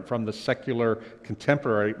different from the secular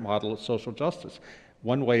contemporary model of social justice.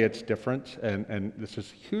 One way it's different, and this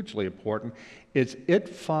is hugely important, is it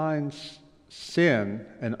finds sin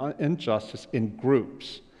and injustice in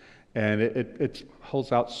groups. And it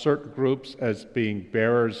holds out certain groups as being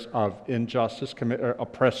bearers of injustice,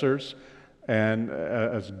 oppressors, and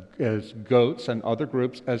as goats, and other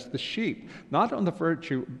groups as the sheep. Not on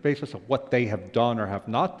the basis of what they have done or have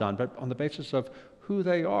not done, but on the basis of who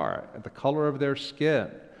they are, the color of their skin.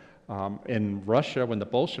 In Russia, when the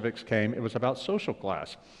Bolsheviks came, it was about social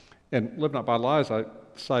class. In Live Not by Lies, I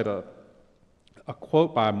cite a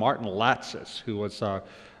quote by Martin Latsis, who was a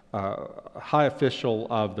high official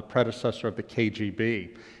of the predecessor of the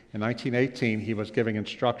KGB. In 1918, he was giving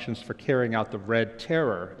instructions for carrying out the Red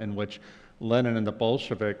Terror, in which Lenin and the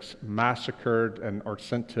Bolsheviks massacred or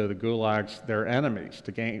sent to the gulags their enemies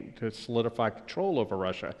to solidify control over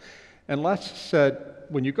Russia. And Latsis said,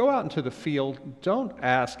 when you go out into the field, don't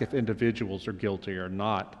ask if individuals are guilty or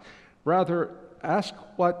not. Rather, ask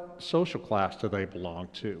what social class do they belong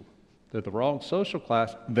to. They're the wrong social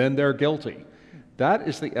class, then they're guilty. That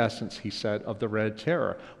is the essence, he said, of the Red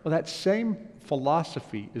Terror. Well, that same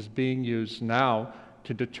philosophy is being used now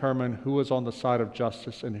to determine who is on the side of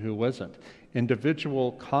justice and who isn't.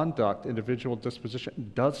 Individual conduct, individual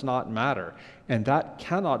disposition does not matter, and that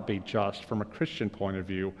cannot be just from a Christian point of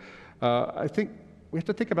view. I think we have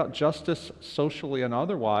to think about justice socially and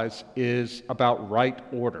otherwise is about right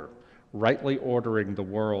order, rightly ordering the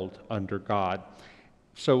world under God.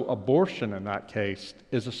 So abortion in that case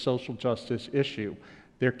is a social justice issue.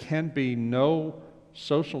 There can be no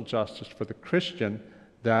social justice for the Christian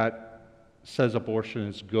that says abortion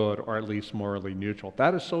is good or at least morally neutral.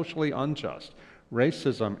 That is socially unjust.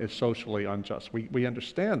 Racism is socially unjust. We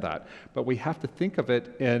understand that, but we have to think of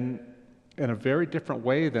it in a very different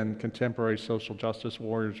way than contemporary social justice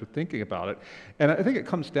warriors are thinking about it. And I think it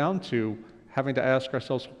comes down to having to ask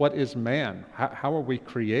ourselves, what is man? How are we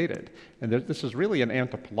created? And this is really an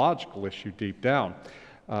anthropological issue deep down.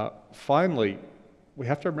 Finally, we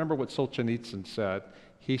have to remember what Solzhenitsyn said.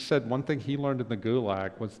 He said one thing he learned in the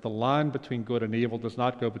Gulag was the line between good and evil does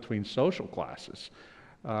not go between social classes.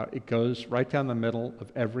 It goes right down the middle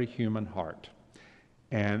of every human heart.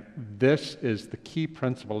 And this is the key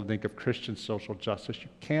principle, I think, of Christian social justice. You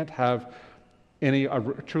can't have a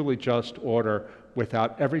truly just order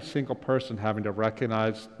without every single person having to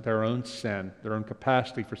recognize their own sin, their own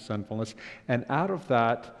capacity for sinfulness, and out of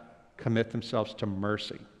that commit themselves to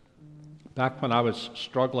mercy. Back when I was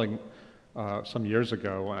struggling some years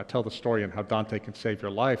ago, and I tell the story on how Dante can save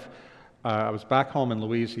your life, I was back home in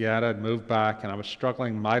Louisiana, I'd moved back, and I was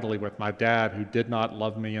struggling mightily with my dad, who did not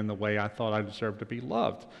love me in the way I thought I deserved to be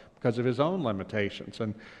loved because of his own limitations.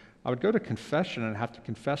 And I would go to confession and have to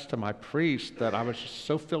confess to my priest that I was just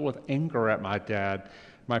so filled with anger at my dad.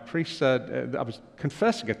 My priest said, I was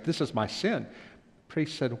confessing it, this is my sin. The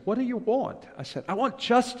priest said, what do you want? I said, I want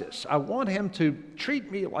justice. I want him to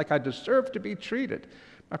treat me like I deserve to be treated.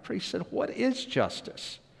 My priest said, what is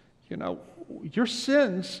justice? You know, your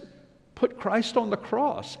sins put Christ on the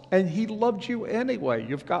cross, and he loved you anyway.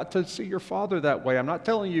 You've got to see your Father that way. I'm not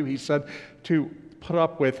telling you, he said, to put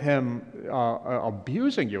up with him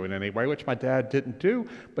abusing you in any way, which my dad didn't do,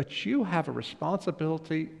 but you have a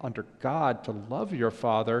responsibility under God to love your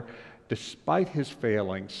Father despite his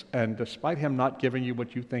failings and despite him not giving you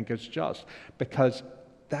what you think is just, because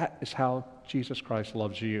that is how Jesus Christ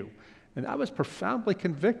loves you. And that was profoundly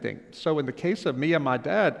convicting. So in the case of me and my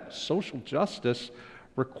dad, social justice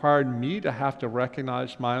required me to have to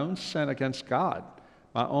recognize my own sin against God,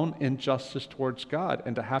 my own injustice towards God,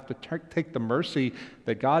 and to have to take the mercy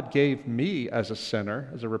that God gave me as a sinner,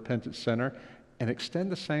 as a repentant sinner, and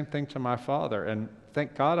extend the same thing to my father. And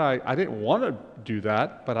thank God I didn't want to do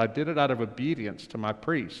that, but I did it out of obedience to my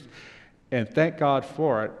priest. And thank God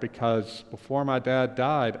for it, because before my dad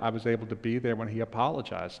died, I was able to be there when he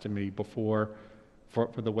apologized to me for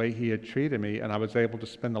the way he had treated me. And I was able to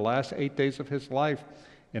spend the last 8 days of his life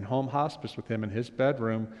in home hospice with him in his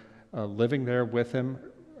bedroom, living there with him,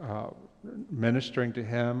 ministering to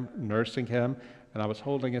him, nursing him, and I was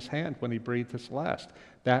holding his hand when he breathed his last.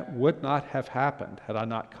 That would not have happened had I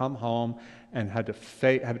not come home and had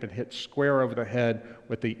been hit square over the head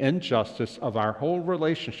with the injustice of our whole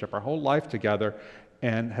relationship, our whole life together,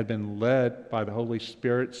 and had been led by the Holy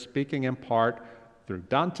Spirit, speaking in part through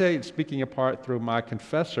Dante and speaking in part through my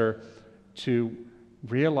confessor, to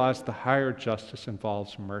realize the higher justice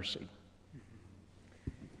involves mercy.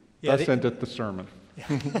 Thus endeth the sermon.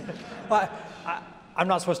 Well, I'm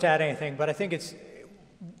not supposed to add anything, but I think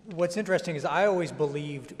what's interesting is I always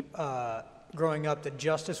believed growing up that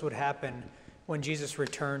justice would happen when Jesus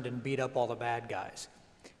returned and beat up all the bad guys.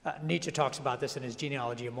 Nietzsche talks about this in his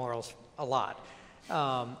Genealogy of Morals a lot,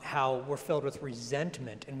 how we're filled with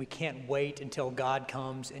resentment and we can't wait until God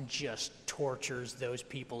comes and just tortures those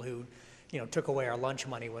people who, took away our lunch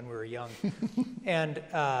money when we were young.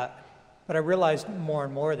 But I realized more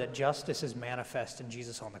and more that justice is manifest in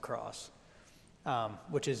Jesus on the cross,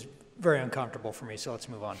 which is very uncomfortable for me, so let's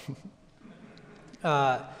move on.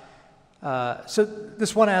 So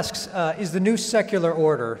this one asks, is the new secular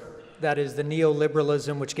order, that is the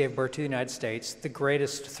neoliberalism which gave birth to the United States, the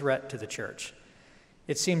greatest threat to the church?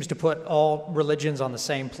 It seems to put all religions on the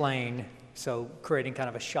same plane, so creating kind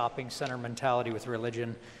of a shopping center mentality with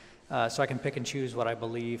religion, so I can pick and choose what I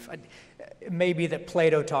believe. It may be that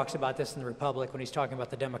Plato talks about this in the Republic when he's talking about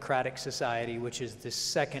the democratic society, which is the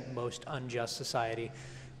second most unjust society,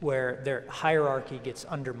 where their hierarchy gets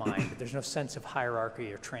undermined. There's no sense of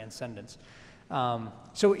hierarchy or transcendence.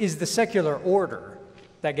 So is the secular order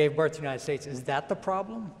that gave birth to the United States, is that the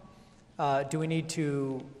problem? Do we need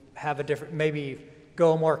to have a different, maybe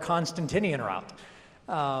go a more Constantinian route?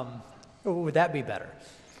 Would that be better?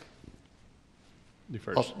 You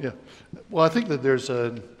first. Yeah. Well, I think that there's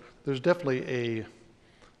definitely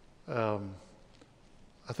I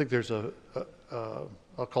think there's I'll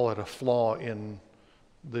call it a flaw in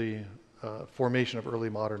the formation of early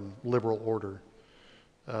modern liberal order.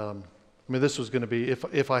 I mean, this was going to be,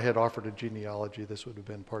 if I had offered a genealogy, this would have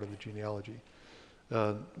been part of the genealogy.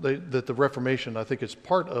 That the Reformation, I think, is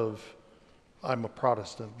part of, I'm a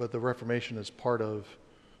Protestant, but the Reformation is part of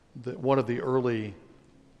one of the early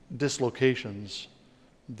dislocations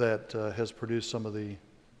that has produced some of the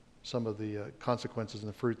consequences and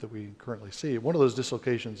the fruit that we currently see. One of those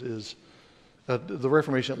dislocations is the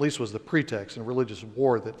Reformation, at least, was the pretext, and religious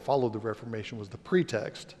war that followed the Reformation was the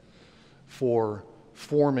pretext for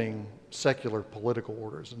forming secular political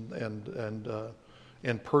orders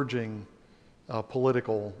and purging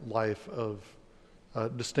political life of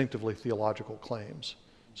distinctively theological claims.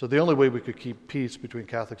 So the only way we could keep peace between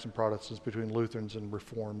Catholics and Protestants, between Lutherans and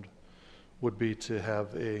Reformed, would be to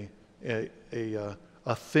have a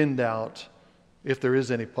thinned out, if there is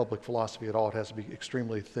any public philosophy at all, it has to be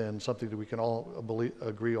extremely thin, something that we can all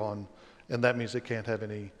agree on, and that means it can't have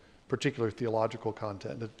any particular theological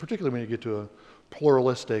content, particularly when you get to a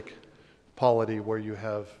pluralistic polity where you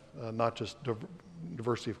have not just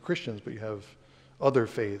diversity of Christians, but you have other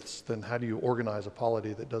faiths. Then how do you organize a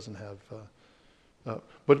polity that doesn't have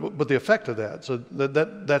but the effect of that, so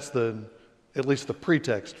that's at least the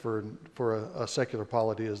pretext for a secular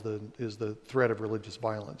polity is the threat of religious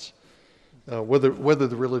violence. Whether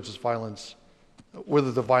the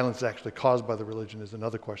violence is actually caused by the religion is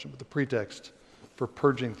another question, but the pretext for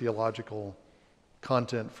purging theological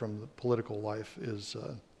content from the political life is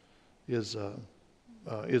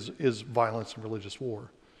violence and religious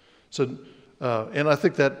war. So, and I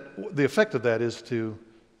think that the effect of that is to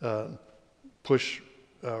push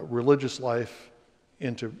religious life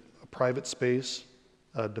into a private space,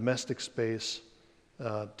 a domestic space,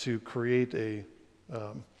 to create a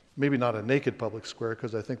maybe not a naked public square,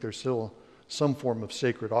 because I think there's still some form of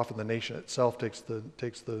sacred. Often the nation itself takes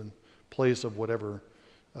the place of whatever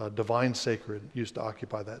divine sacred used to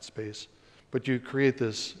occupy that space. But you create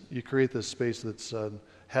this space that's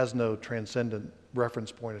has no transcendent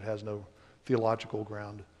reference point. It has no theological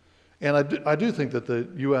ground. And I do think that the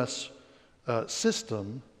U.S.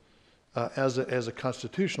 System, as a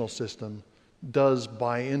constitutional system, does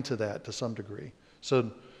buy into that to some degree.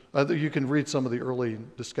 So you can read some of the early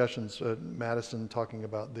discussions, Madison talking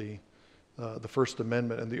about the First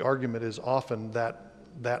Amendment, and the argument is often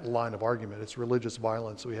that line of argument. It's religious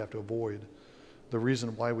violence we have to avoid. The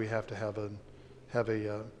reason why we have to have a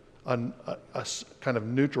kind of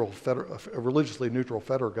neutral, a religiously neutral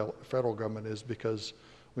federal government is because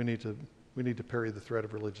we need to parry the threat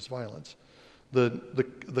of religious violence. The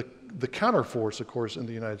counterforce, of course, in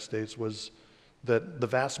the United States was that the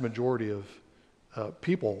vast majority of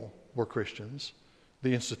people were Christians.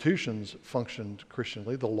 The institutions functioned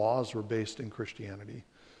Christianly. The laws were based in Christianity.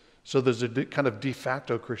 So there's a kind of de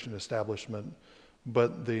facto Christian establishment,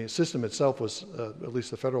 but the system itself was, at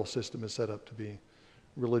least the federal system, is set up to be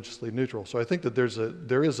religiously neutral. So I think that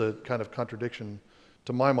there is a kind of contradiction.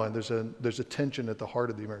 To my mind, there's a tension at the heart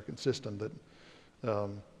of the American system that,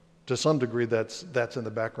 to some degree, that's in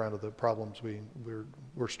the background of the problems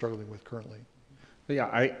we're struggling with currently. Yeah,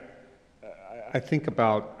 I think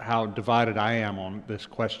about how divided I am on this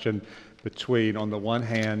question between, on the one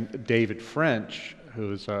hand, David French,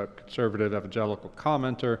 who's a conservative evangelical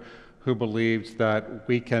commenter, who believes that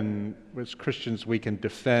we can, as Christians, we can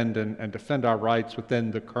defend and defend our rights within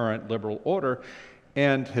the current liberal order,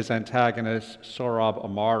 and his antagonist, Sohrab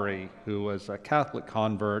Ahmari, who was a Catholic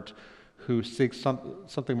convert who seeks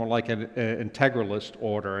something more like an integralist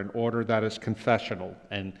order, an order that is confessional,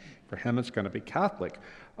 and for him it's going to be Catholic.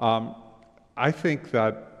 I think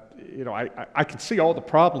that, I can see all the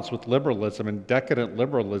problems with liberalism and decadent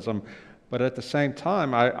liberalism, but at the same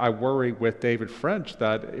time, I worry with David French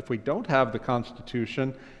that if we don't have the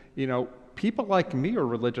Constitution, people like me are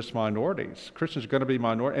religious minorities. Christians are going to be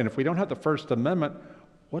minority, and if we don't have the First Amendment,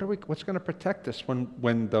 what's going to protect us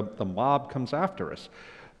when the mob comes after us?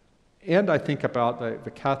 And I think about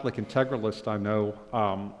the Catholic integralists I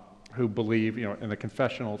know who believe, in the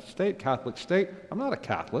confessional state, Catholic state. I'm not a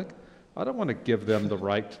Catholic. I don't want to give them the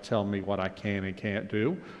right to tell me what I can and can't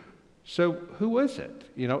do. So who is it?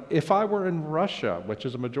 If I were in Russia, which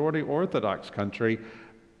is a majority Orthodox country,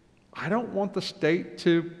 I don't want the state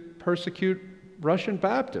to persecute Russian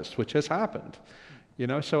Baptists, which has happened.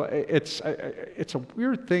 So it's a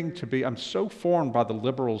weird thing to be. I'm so formed by the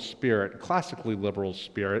liberal spirit, classically liberal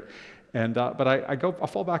spirit, and but I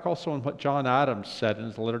fall back also on what John Adams said in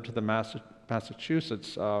his letter to the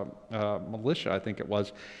Massachusetts militia, I think it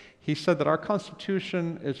was. He said that our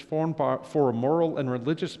Constitution is formed for a moral and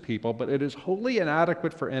religious people, but it is wholly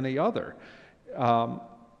inadequate for any other. And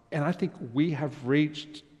I think we have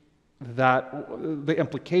reached the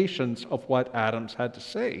implications of what Adams had to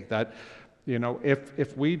say, that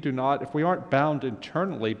if we aren't bound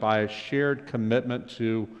internally by a shared commitment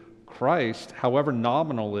to Christ, however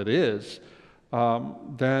nominal it is,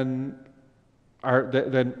 then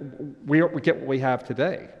we get what we have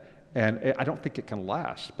today. And I don't think it can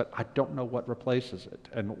last, but I don't know what replaces it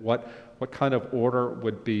and what kind of order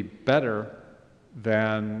would be better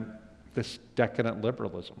than this decadent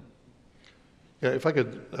liberalism. Yeah, if I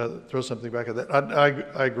could throw something back at that,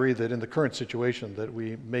 I agree that in the current situation that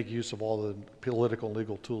we make use of all the political and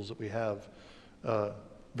legal tools that we have.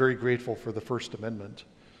 Very grateful for the First Amendment.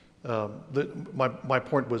 My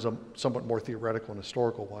point was a somewhat more theoretical and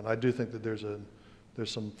historical one. I do think that there's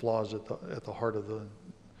some flaws at the heart of the.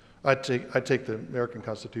 I take the American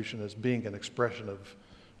Constitution as being an expression of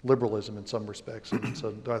liberalism in some respects, and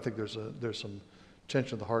so I think there's some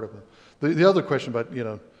tension at the heart of it. The other question about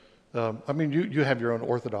you have your own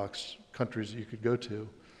Orthodox countries that you could go to.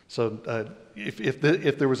 So if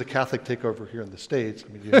there was a Catholic takeover here in the States,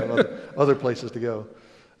 you have other places to go.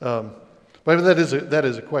 But that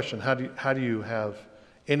is a question. How do you have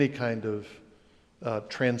any kind of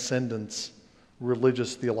transcendence,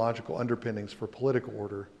 religious theological underpinnings for political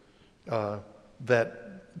order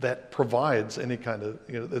that provides any kind of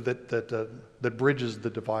that bridges the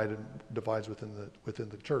divides within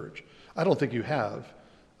the church? I don't think you have.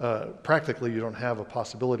 Practically, you don't have a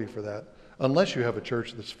possibility for that unless you have a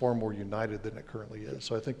church that's far more united than it currently is.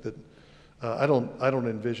 So I think that I don't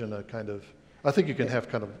envision a kind of. I think you can have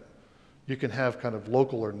kind of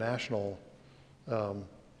local or national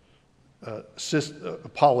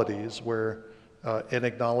polities where an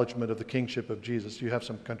acknowledgement of the kingship of Jesus. You have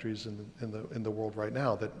some countries in the world right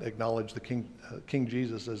now that acknowledge the King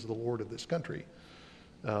Jesus as the Lord of this country.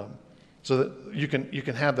 So that you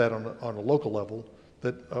can have that on a local level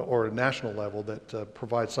or a national level that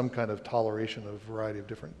provides some kind of toleration of a variety of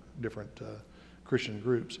different Christian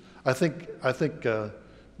groups. I think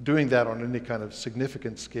doing that on any kind of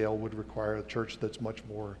significant scale would require a church that's much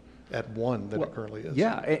more at one than it currently is.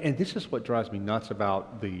 Yeah, and this is what drives me nuts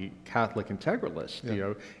about the Catholic integralists.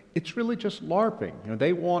 Yeah. it's really just LARPing. You know,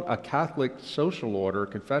 they want a Catholic social order,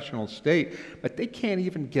 confessional state, but they can't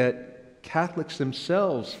even get Catholics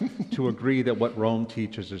themselves to agree that what Rome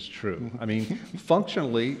teaches is true. I mean,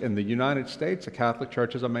 functionally, in the United States, the Catholic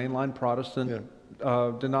Church is a mainline Protestant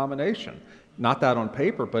denomination. Not that on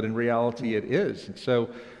paper, but in reality it is. And so,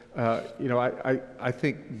 you know, I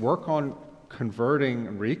think work on converting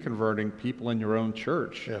and reconverting people in your own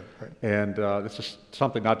church. Yeah, right. And this is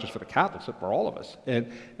something not just for the Catholics, but for all of us.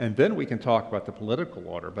 And then we can talk about the political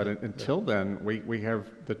order. But until then, we have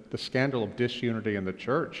the scandal of disunity in the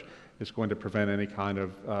church is going to prevent any kind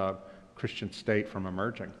of Christian state from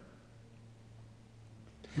emerging.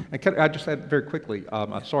 And can I just add very quickly,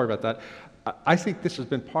 I'm sorry about that. I think this has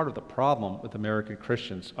been part of the problem with American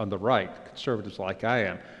Christians on the right, conservatives like I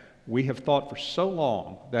am. We have thought for so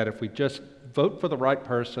long that if we just vote for the right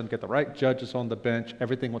person, get the right judges on the bench,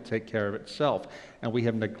 everything will take care of itself. And we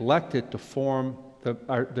have neglected to form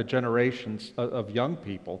the generations of young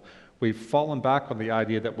people. We've fallen back on the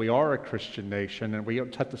idea that we are a Christian nation, and we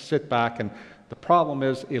have to sit back, and the problem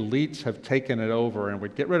is elites have taken it over, and we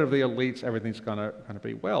get rid of the elites, everything's going to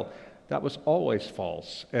be well. That was always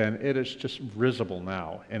false, and it is just risible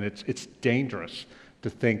now, and it's dangerous to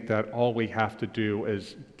think that all we have to do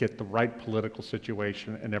is get the right political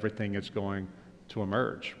situation and everything is going to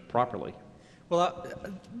emerge properly. Well,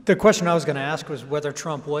 the question I was going to ask was whether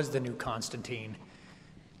Trump was the new Constantine,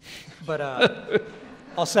 but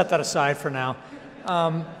I'll set that aside for now.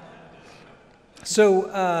 You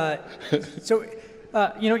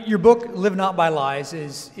know, your book "Live Not by Lies"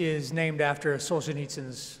 is named after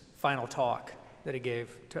Solzhenitsyn's final talk that he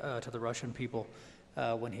gave to the Russian people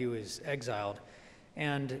when he was exiled.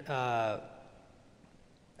 And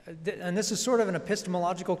this is sort of an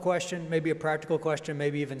epistemological question, maybe a practical question,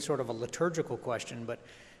 maybe even sort of a liturgical question, but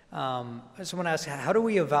I just want to ask, how do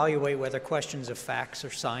we evaluate whether questions of facts or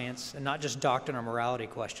science, and not just doctrine or morality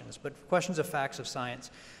questions, but questions of facts of science,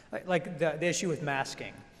 like the issue with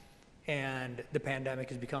masking and the pandemic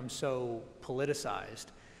has become so politicized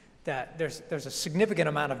that there's a significant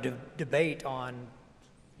amount of debate on,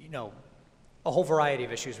 you know, a whole variety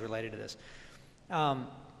of issues related to this.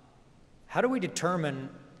 How do we determine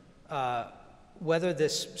whether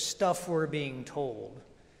this stuff we're being told,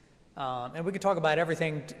 and we can talk about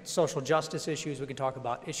everything, social justice issues, we can talk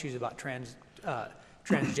about issues about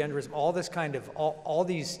transgenderism, all this kind of, all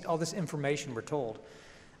this information we're told.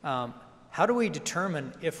 How do we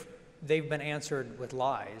determine if they've been answered with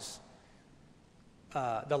lies,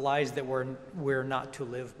 the lies that we're not to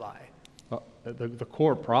live by? Well, the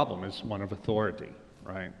core problem is one of authority,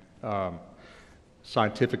 right?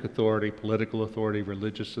 Scientific authority, political authority,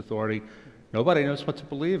 religious authority. Nobody knows what to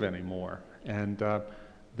believe anymore. And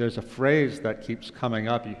there's a phrase that keeps coming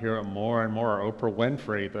up. You hear it more and more. Oprah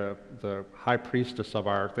Winfrey, the high priestess of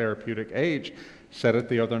our therapeutic age, said it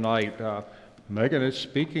the other night. Megan is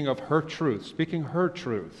speaking of her truth, speaking her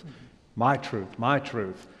truth. My truth, my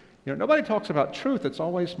truth. You know, nobody talks about truth. It's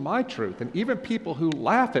always my truth. And even people who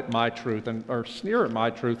laugh at my truth or sneer at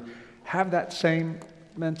my truth have that same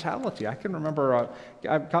mentality. I can remember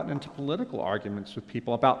I've gotten into political arguments with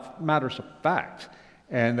people about matters of fact,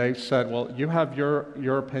 and they said, well, you have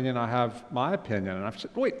your opinion, I have my opinion. And I've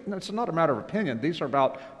said, wait, no, it's not a matter of opinion. These are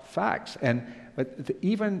about facts. But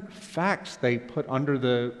even facts they put under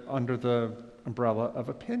the umbrella of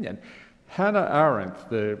opinion. Hannah Arendt,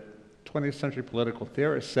 the 20th century political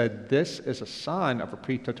theorist, said this is a sign of a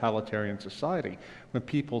pre-totalitarian society. When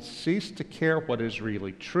people cease to care what is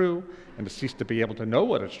really true and to cease to be able to know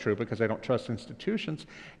what is true because they don't trust institutions,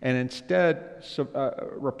 and instead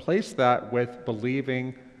replace that with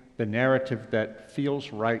believing the narrative that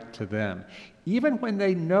feels right to them. Even when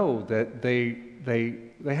they know that they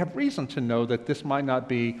have reason to know that this might not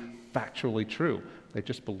be factually true. They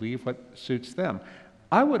just believe what suits them.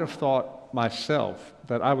 I would have thought myself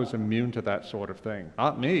that I was immune to that sort of thing.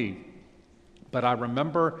 Not me, but I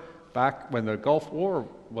remember back when the Gulf War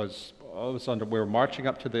was under, we were marching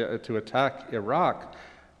up to attack Iraq.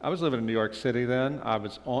 I was living in New York City then. I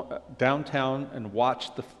was downtown and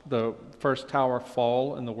watched the first tower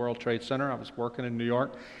fall in the World Trade Center. I was working in New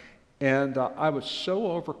York, and I was so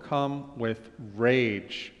overcome with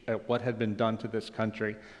rage at what had been done to this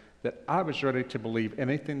country that I was ready to believe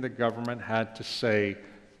anything the government had to say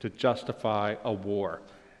to justify a war.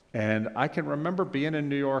 And I can remember being in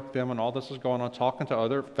New York then when all this was going on, talking to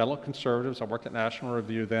other fellow conservatives. I worked at National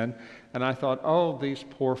Review then, and I thought, oh, these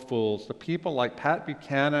poor fools. The people like Pat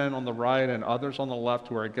Buchanan on the right and others on the left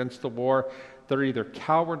who are against the war, they're either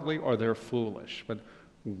cowardly or they're foolish. But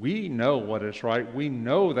we know what is right. We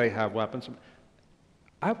know they have weapons.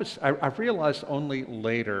 I realized only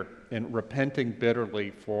later in repenting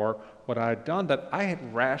bitterly for what I had done that I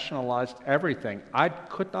had rationalized everything. I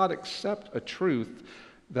could not accept a truth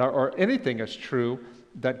or anything as true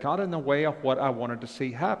that got in the way of what I wanted to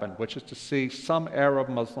see happen, which is to see some Arab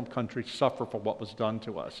Muslim country suffer for what was done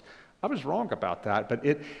to us. I was wrong about that,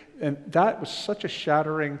 and that was such a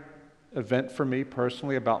shattering event for me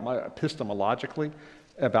personally about my epistemologically,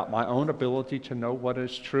 about my own ability to know what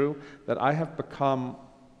is true, that I have become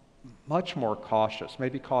much more cautious,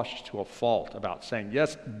 maybe cautious to a fault, about saying,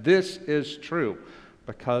 yes, this is true,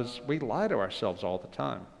 because we lie to ourselves all the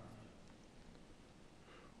time.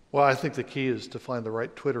 Well, I think the key is to find the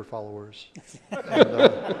right Twitter followers.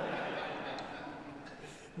 And,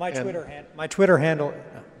 my Twitter handle.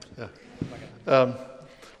 Yeah. Well,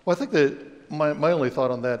 I think that my only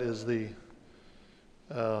thought on that is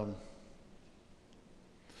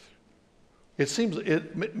it seems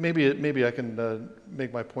maybe I can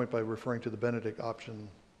make my point by referring to the Benedict option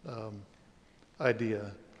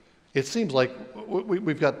idea. It seems like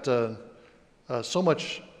we've got so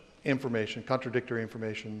much information, contradictory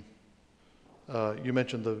information. You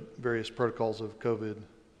mentioned the various protocols of COVID.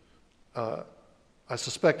 I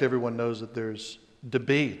suspect everyone knows that there's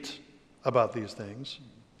debate about these things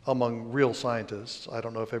among real scientists. I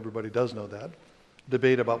don't know if everybody does know that.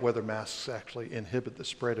 Debate about whether masks actually inhibit the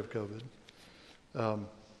spread of COVID.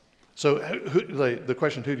 So the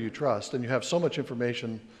question, who do you trust? And you have so much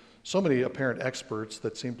information, so many apparent experts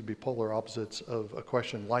that seem to be polar opposites of a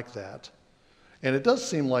question like that. And it does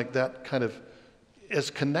seem like that kind of, as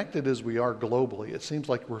connected as we are globally, it seems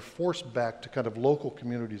like we're forced back to kind of local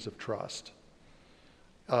communities of trust.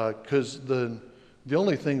 Because the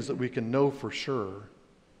only things that we can know for sure,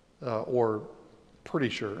 or pretty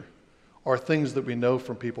sure, are things that we know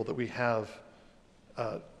from people that we have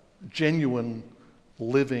genuine,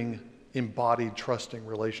 living, embodied, trusting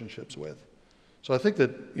relationships with. So I think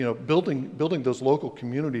that building those local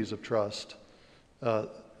communities of trust,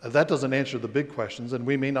 that doesn't answer the big questions, and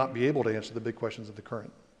we may not be able to answer the big questions of the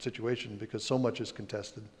current situation because so much is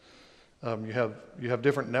contested. You have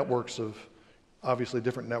different networks of, obviously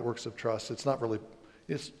different networks of trust. It's not really,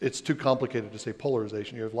 it's too complicated to say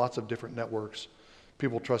polarization. You have lots of different networks.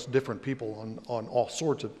 People trust different people on all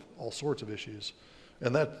sorts of issues,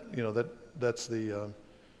 and that's the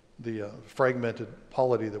fragmented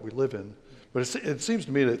polity that we live in. But it seems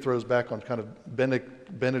to me that it throws back on kind of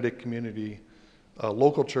Benedict community.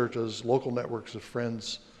 Local churches, local networks of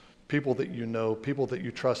friends, people that you know, people that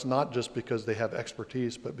you trust, not just because they have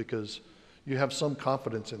expertise, but because you have some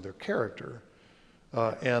confidence in their character.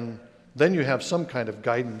 And then you have some kind of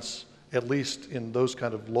guidance, at least in those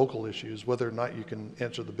kind of local issues, whether or not you can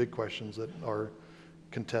answer the big questions that are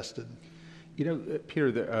contested. You know,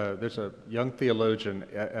 Peter, there's a young theologian,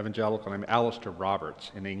 evangelical, named Alistair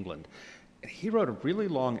Roberts in England. He wrote a really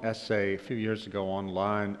long essay a few years ago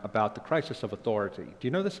online about the crisis of authority. Do you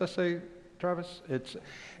know this essay, Travis?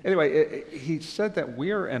 He said that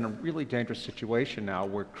we're in a really dangerous situation now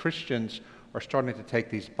where Christians are starting to take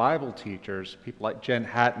these Bible teachers, people like Jen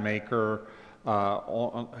Hatmaker,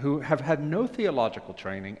 who have had no theological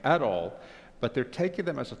training at all, but they're taking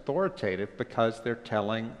them as authoritative because they're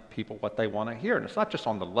telling people what they want to hear. And it's not just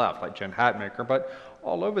on the left, like Jen Hatmaker, but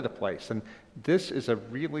all over the place. And this is a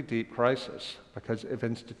really deep crisis because if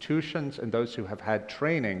institutions and those who have had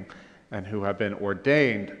training and who have been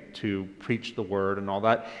ordained to preach the word and all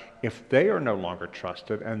that, if they are no longer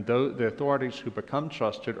trusted, and the authorities who become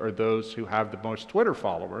trusted are those who have the most Twitter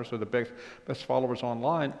followers or the best followers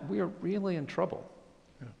online, we are really in trouble.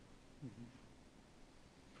 Yeah.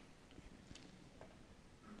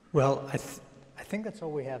 Well, I think that's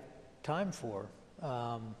all we have time for.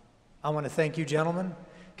 I want to thank you, gentlemen.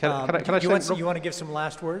 You want to give some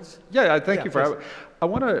last words? Yeah, thank you for. I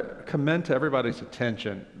want to commend to everybody's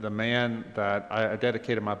attention the man that I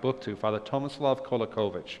dedicated my book to, Father Tomislav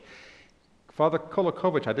Kolakovic. Father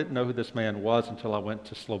Kolakovic, I didn't know who this man was until I went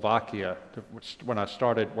to Slovakia when I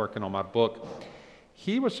started working on my book.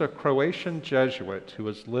 He was a Croatian Jesuit who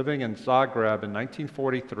was living in Zagreb in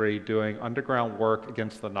 1943 doing underground work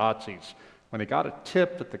against the Nazis. When he got a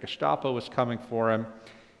tip that the Gestapo was coming for him,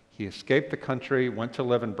 he escaped the country, went to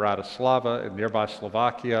live in Bratislava in nearby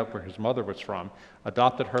Slovakia, where his mother was from,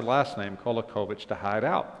 adopted her last name, Kolakovic, to hide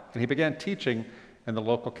out. And he began teaching in the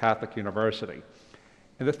local Catholic university.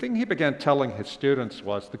 And the thing he began telling his students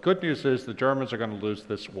was, the good news is the Germans are going to lose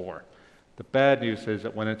this war. The bad news is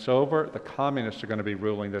that when it's over, the communists are going to be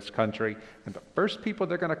ruling this country. And the first people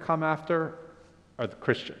they're going to come after are the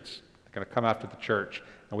Christians. They're going to come after the church.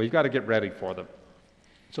 And we've got to get ready for them.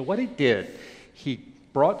 So what he did, he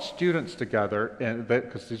brought students together,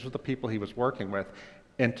 because these were the people he was working with,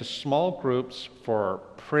 into small groups for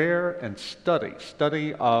prayer and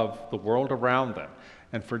study of the world around them,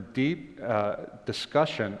 and for deep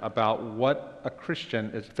discussion about what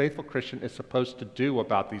a faithful Christian is supposed to do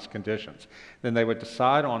about these conditions. Then they would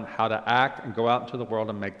decide on how to act and go out into the world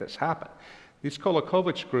and make this happen. These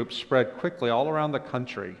Colekovich groups spread quickly all around the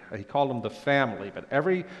country. He called them the family, but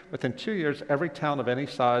within 2 years, every town of any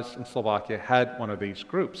size in Slovakia had one of these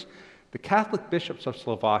groups. The Catholic bishops of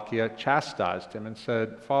Slovakia chastised him and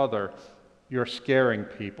said, "Father, you're scaring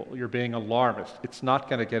people. You're being alarmist. It's not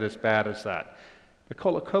going to get as bad as that." But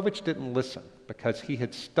Colekovich didn't listen because he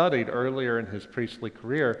had studied earlier in his priestly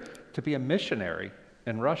career to be a missionary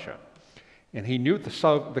in Russia. And he knew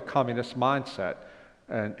the communist mindset.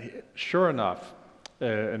 And sure enough,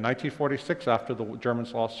 in 1946, after the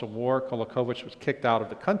Germans lost the war, Colekovich was kicked out of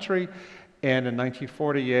the country. And in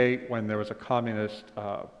 1948, when there was a communist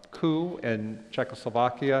coup in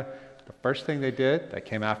Czechoslovakia, the first thing they did, they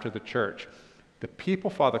came after the church. The people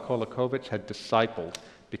Father Colekovich had discipled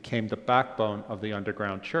became the backbone of the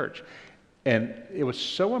underground church. And it was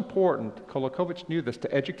so important, Colekovich knew this,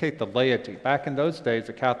 to educate the laity. Back in those days,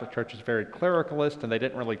 the Catholic Church was very clericalist, and they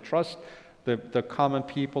didn't really trust the common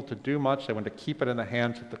people to do much. They wanted to keep it in the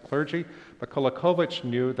hands of the clergy. But Colekovich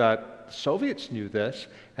knew that the Soviets knew this,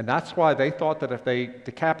 and that's why they thought that if they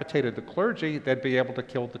decapitated the clergy, they'd be able to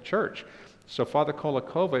kill the church. So Father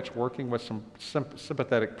Colekovich, working with some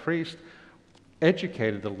sympathetic priests,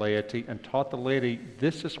 educated the laity and taught the laity,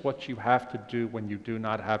 this is what you have to do when you do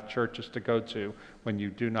not have churches to go to, when you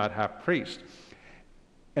do not have priests.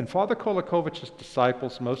 And Father Colekovich's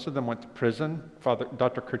disciples, most of them went to prison.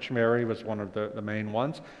 Dr. Kirchmary was one of the main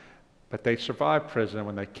ones, but they survived prison.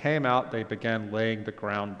 When they came out, they began laying the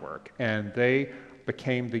groundwork, and they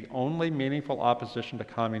became the only meaningful opposition to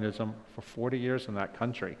communism for 40 years in that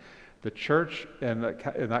country. The church in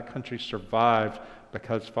that country survived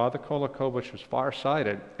because Father Colekovich was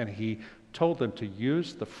farsighted, and he told them to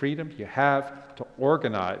use the freedom you have to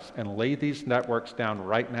organize and lay these networks down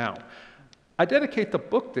right now. I dedicate the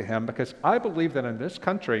book to him because I believe that in this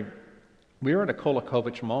country, we're in a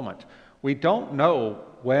Colekovich moment. We don't know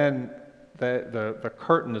when the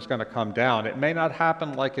curtain is going to come down. It may not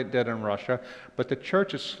happen like it did in Russia, but the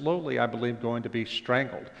church is slowly, I believe, going to be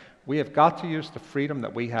strangled. We have got to use the freedom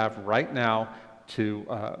that we have right now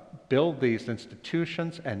to build these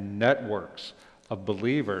institutions and networks of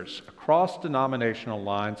believers across denominational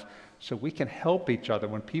lines so we can help each other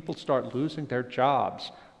when people start losing their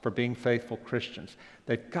jobs for being faithful Christians.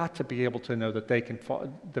 They've got to be able to know that they can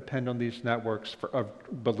depend on these networks of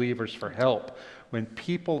believers for help. When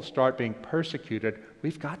people start being persecuted,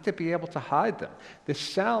 we've got to be able to hide them. This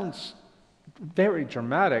sounds very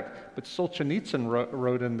dramatic, but Solzhenitsyn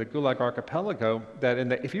wrote in the Gulag Archipelago that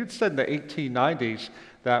if you'd said in the 1890s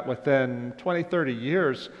that within 20, 30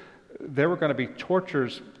 years, there were going to be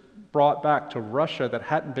tortures brought back to Russia that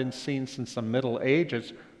hadn't been seen since the Middle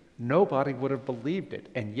Ages, nobody would have believed it,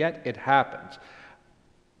 and yet it happens.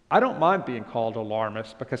 I don't mind being called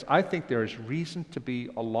alarmist because I think there is reason to be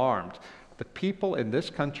alarmed. The people in this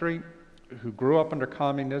country who grew up under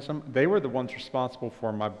communism, they were the ones responsible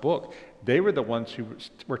for my book. They were the ones who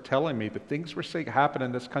were telling me the things we're seeing happen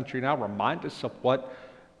in this country now remind us of what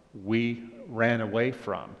we ran away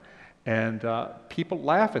from. And people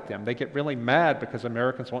laugh at them. They get really mad because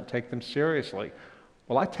Americans won't take them seriously.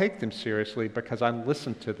 Well, I take them seriously because I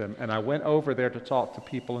listen to them, and I went over there to talk to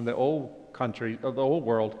people in the old country, of the old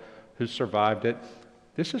world, who survived it.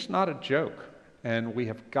 This is not a joke, and we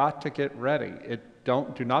have got to get ready.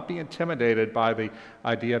 Do not be intimidated by the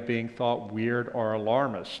idea of being thought weird or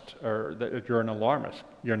alarmist, or that you're an alarmist.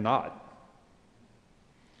 You're not.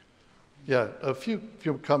 Yeah, a few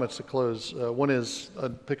comments to close. One is,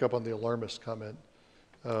 I'd pick up on the alarmist comment.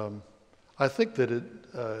 I think that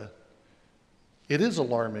it is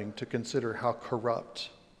alarming to consider how corrupt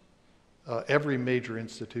every major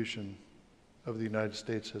institution of the United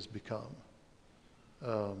States has become.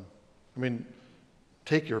 I mean,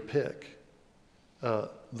 take your pick.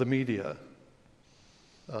 The media,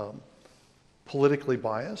 politically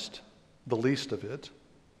biased, the least of it,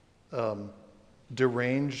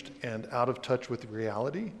 deranged and out of touch with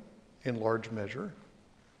reality in large measure,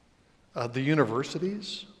 the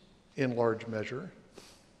universities in large measure.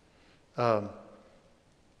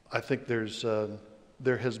 I think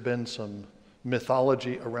there has been some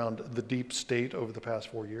mythology around the deep state over the past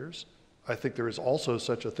 4 years. I think there is also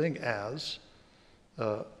such a thing as,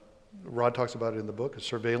 Rod talks about it in the book, a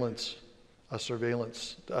surveillance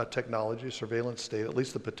technology, surveillance state. At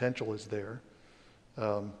least the potential is there.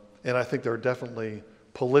 And I think there are definitely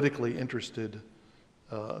politically interested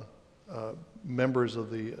members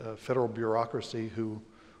of the federal bureaucracy who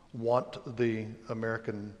want the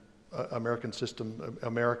American system,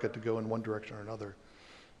 America, to go in one direction or another.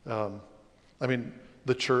 I mean,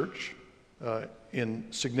 the church in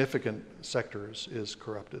significant sectors is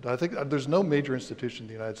corrupted. I think there's no major institution in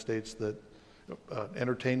the United States that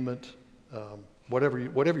entertainment, whatever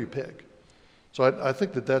you pick. So I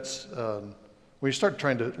think that's when you start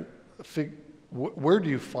trying to figure where do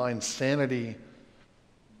you find sanity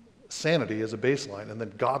as a baseline, and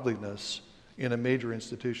then godliness in a major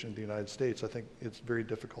institution in the United States. I think it's very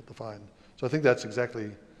difficult to find. So I think that's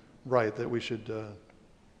exactly right, that we should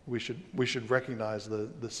recognize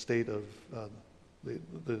the state of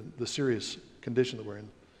the serious condition that we're in.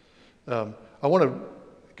 I want to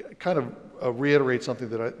kind of reiterate something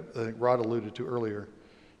that I think Rod alluded to earlier.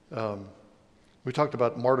 We talked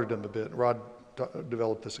about martyrdom a bit. Rod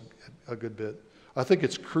developed this a good bit. I think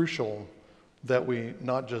it's crucial that we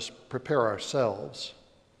not just prepare ourselves,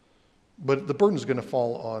 but the burden is going to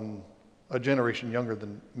fall on a generation younger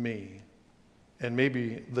than me, and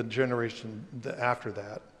maybe the generation after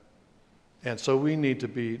that. And so we need to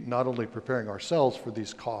be not only preparing ourselves for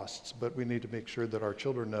these costs, but we need to make sure that our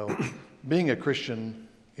children know being a Christian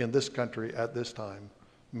in this country at this time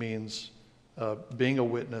means being a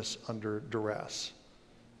witness under duress.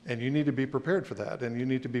 And you need to be prepared for that, and you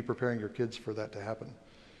need to be preparing your kids for that to happen.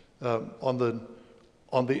 I'm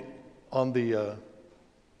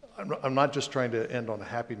not just trying to end on a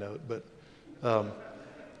happy note, but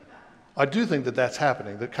I do think that that's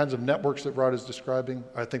happening. The kinds of networks that Rod is describing,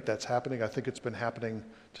 I think that's happening. I think it's been happening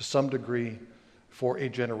to some degree for a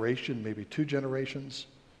generation, maybe 2 generations.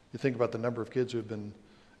 You think about the number of kids who have been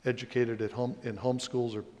educated at home in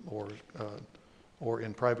homeschools or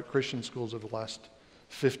in private Christian schools over the last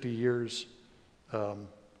 50 years.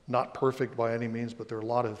 Not perfect by any means, but there are a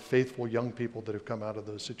lot of faithful young people that have come out of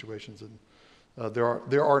those situations. And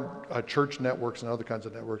there are church networks and other kinds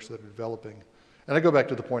of networks that are developing. And I go back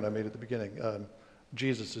to the point I made at the beginning.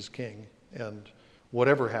 Jesus is king, and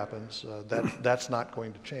whatever happens, that's not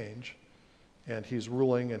going to change. And he's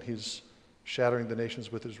ruling, and he's shattering the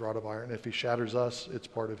nations with his rod of iron. If he shatters us, it's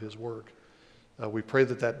part of his work. We pray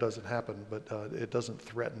that doesn't happen, but it doesn't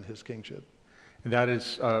threaten his kingship. And that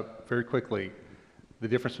is, very quickly, the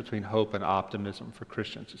difference between hope and optimism for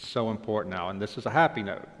Christians is so important now. And this is a happy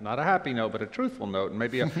note. Not a happy note, but a truthful note, and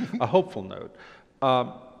maybe a hopeful note.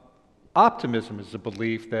 Optimism is the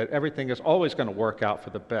belief that everything is always going to work out for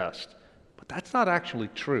the best. But that's not actually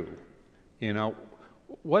true. You know,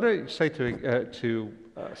 what do you say to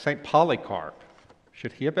St. Polycarp?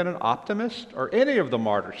 Should he have been an optimist? Or any of the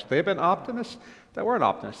martyrs, should they have been optimists? They weren't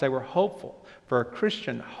optimists, they were hopeful. For a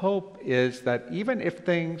Christian, hope is that even if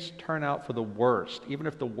things turn out for the worst, even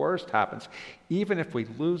if the worst happens, even if we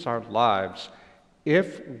lose our lives,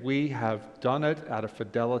 if we have done it out of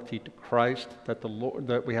fidelity to Christ,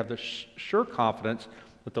 that we have the sure confidence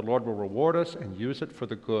that the Lord will reward us and use it for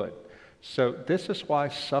the good. So this is why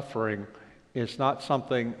suffering is not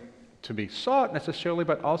something to be sought necessarily,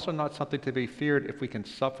 but also not something to be feared if we can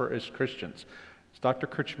suffer as Christians. As Dr.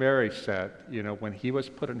 Kirchmary said, when he was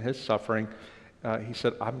put in his suffering, he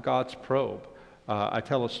said, "I'm God's probe." I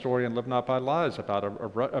tell a story in Live Not by Lies about a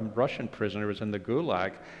Russian prisoner who was in the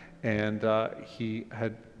Gulag, and he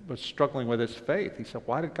was struggling with his faith. He said,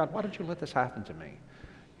 why did you let this happen to me?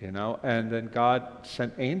 And then God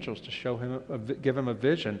sent angels to show him, give him a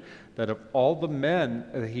vision that of all the men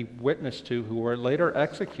that he witnessed to who were later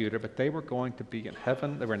executed, but they were going to be in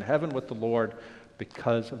heaven. They were in heaven with the Lord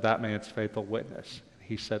because of that man's faithful witness.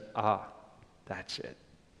 He said, that's it.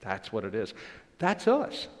 That's what it is. That's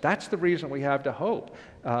us. That's the reason we have to hope.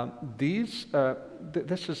 This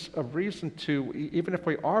is a reason to, even if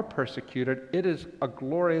we are persecuted, it is a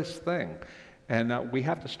glorious thing. And we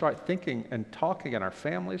have to start thinking and talking in our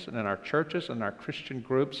families and in our churches and our Christian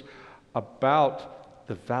groups about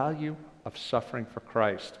the value of suffering for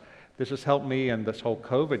Christ. This has helped me in this whole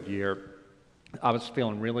COVID year. I was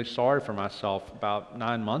feeling really sorry for myself about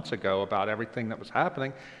 9 months ago about everything that was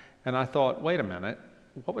happening. And I thought, wait a minute,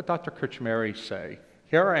 what would Dr. Kirchmary say?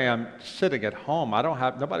 Here I am sitting at home.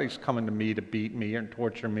 Nobody's coming to me to beat me and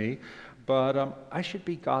torture me, but I should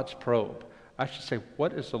be God's probe. I should say,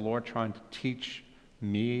 what is the Lord trying to teach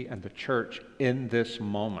me and the church in this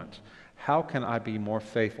moment? How can I be more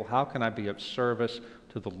faithful? How can I be of service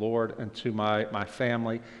to the Lord and to my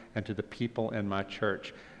family and to the people in my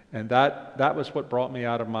church? And that was what brought me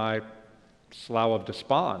out of my slough of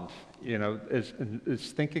despond,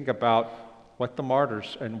 is thinking about what the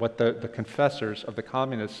martyrs and what the confessors of the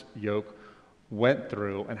communist yoke went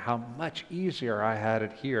through and how much easier I had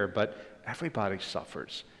it here, but everybody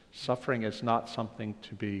suffers. Suffering is not something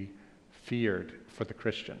to be feared for the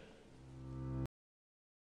Christian.